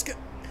 Wait, what's...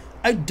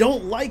 I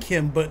don't like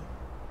him, but...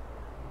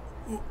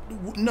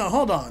 No,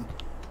 hold on.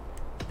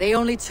 They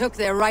only took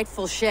their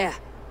rightful share.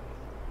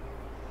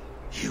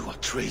 You are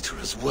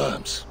traitorous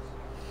worms.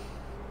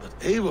 But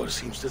Eivor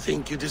seems to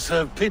think you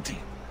deserve pity,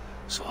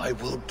 so I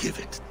will give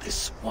it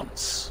this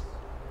once.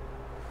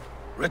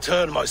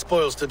 Return my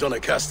spoils to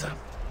Doncaster,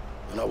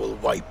 and I will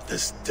wipe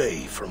this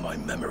day from my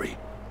memory.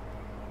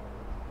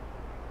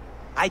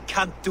 I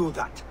can't do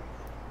that.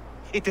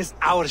 It is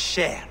our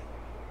share.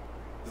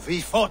 We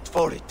fought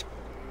for it,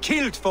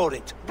 killed for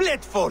it,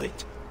 bled for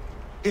it.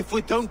 If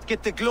we don't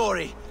get the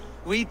glory,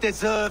 we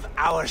deserve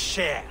our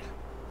share.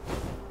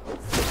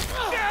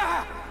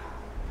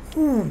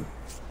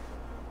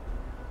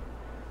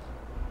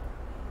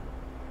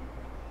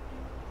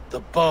 The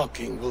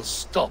barking will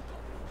stop.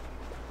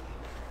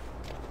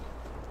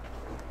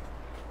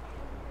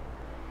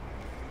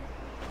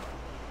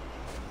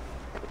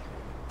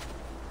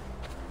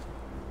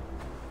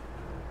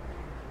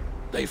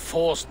 They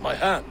forced my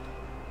hand.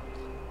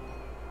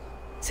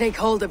 Take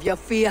hold of your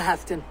fear,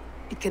 Halfdan.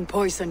 It can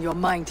poison your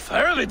mind.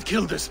 Fervid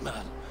killed this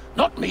man,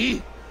 not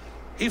me.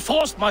 He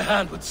forced my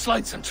hand with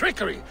sleights and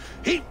trickery.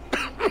 He...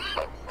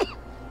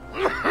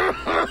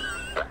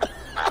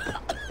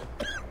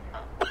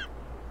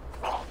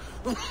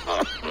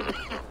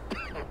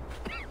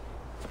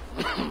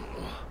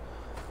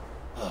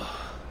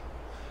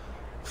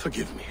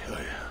 Forgive me,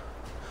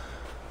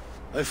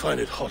 I find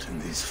it hot in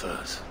these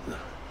furs.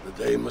 The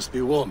day must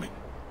be warming.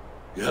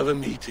 You have a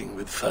meeting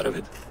with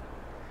Fervid.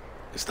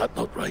 Is that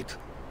not right?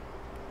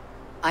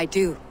 I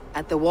do,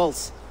 at the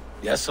walls.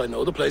 Yes, I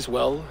know the place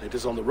well. It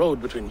is on the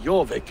road between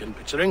Jorvik and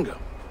Picheringa.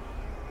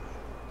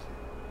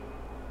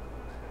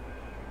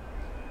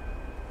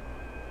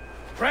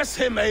 Press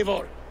him,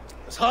 Eivor,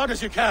 as hard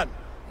as you can.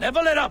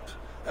 Never let up,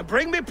 and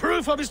bring me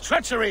proof of his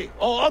treachery,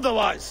 or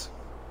otherwise.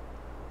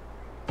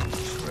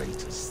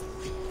 Traitors,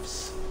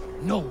 thieves.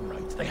 No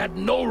right. They had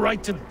no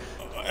right to...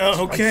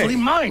 Okay. Rightfully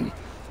mine.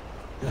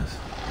 Yes.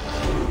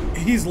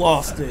 He's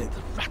lost it.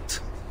 The rat.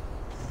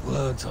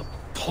 Words are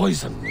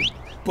poison.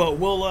 But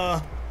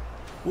we'll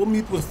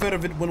meet with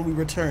Fervid when we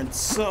return.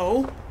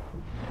 So,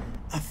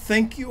 I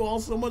thank you all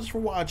so much for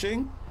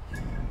watching.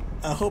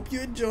 I hope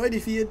you enjoyed.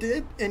 If you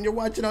did, and you're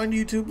watching on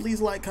YouTube,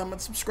 please like,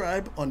 comment,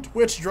 subscribe. On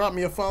Twitch, drop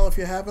me a follow if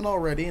you haven't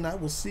already, and I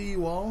will see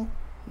you all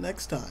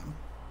next time.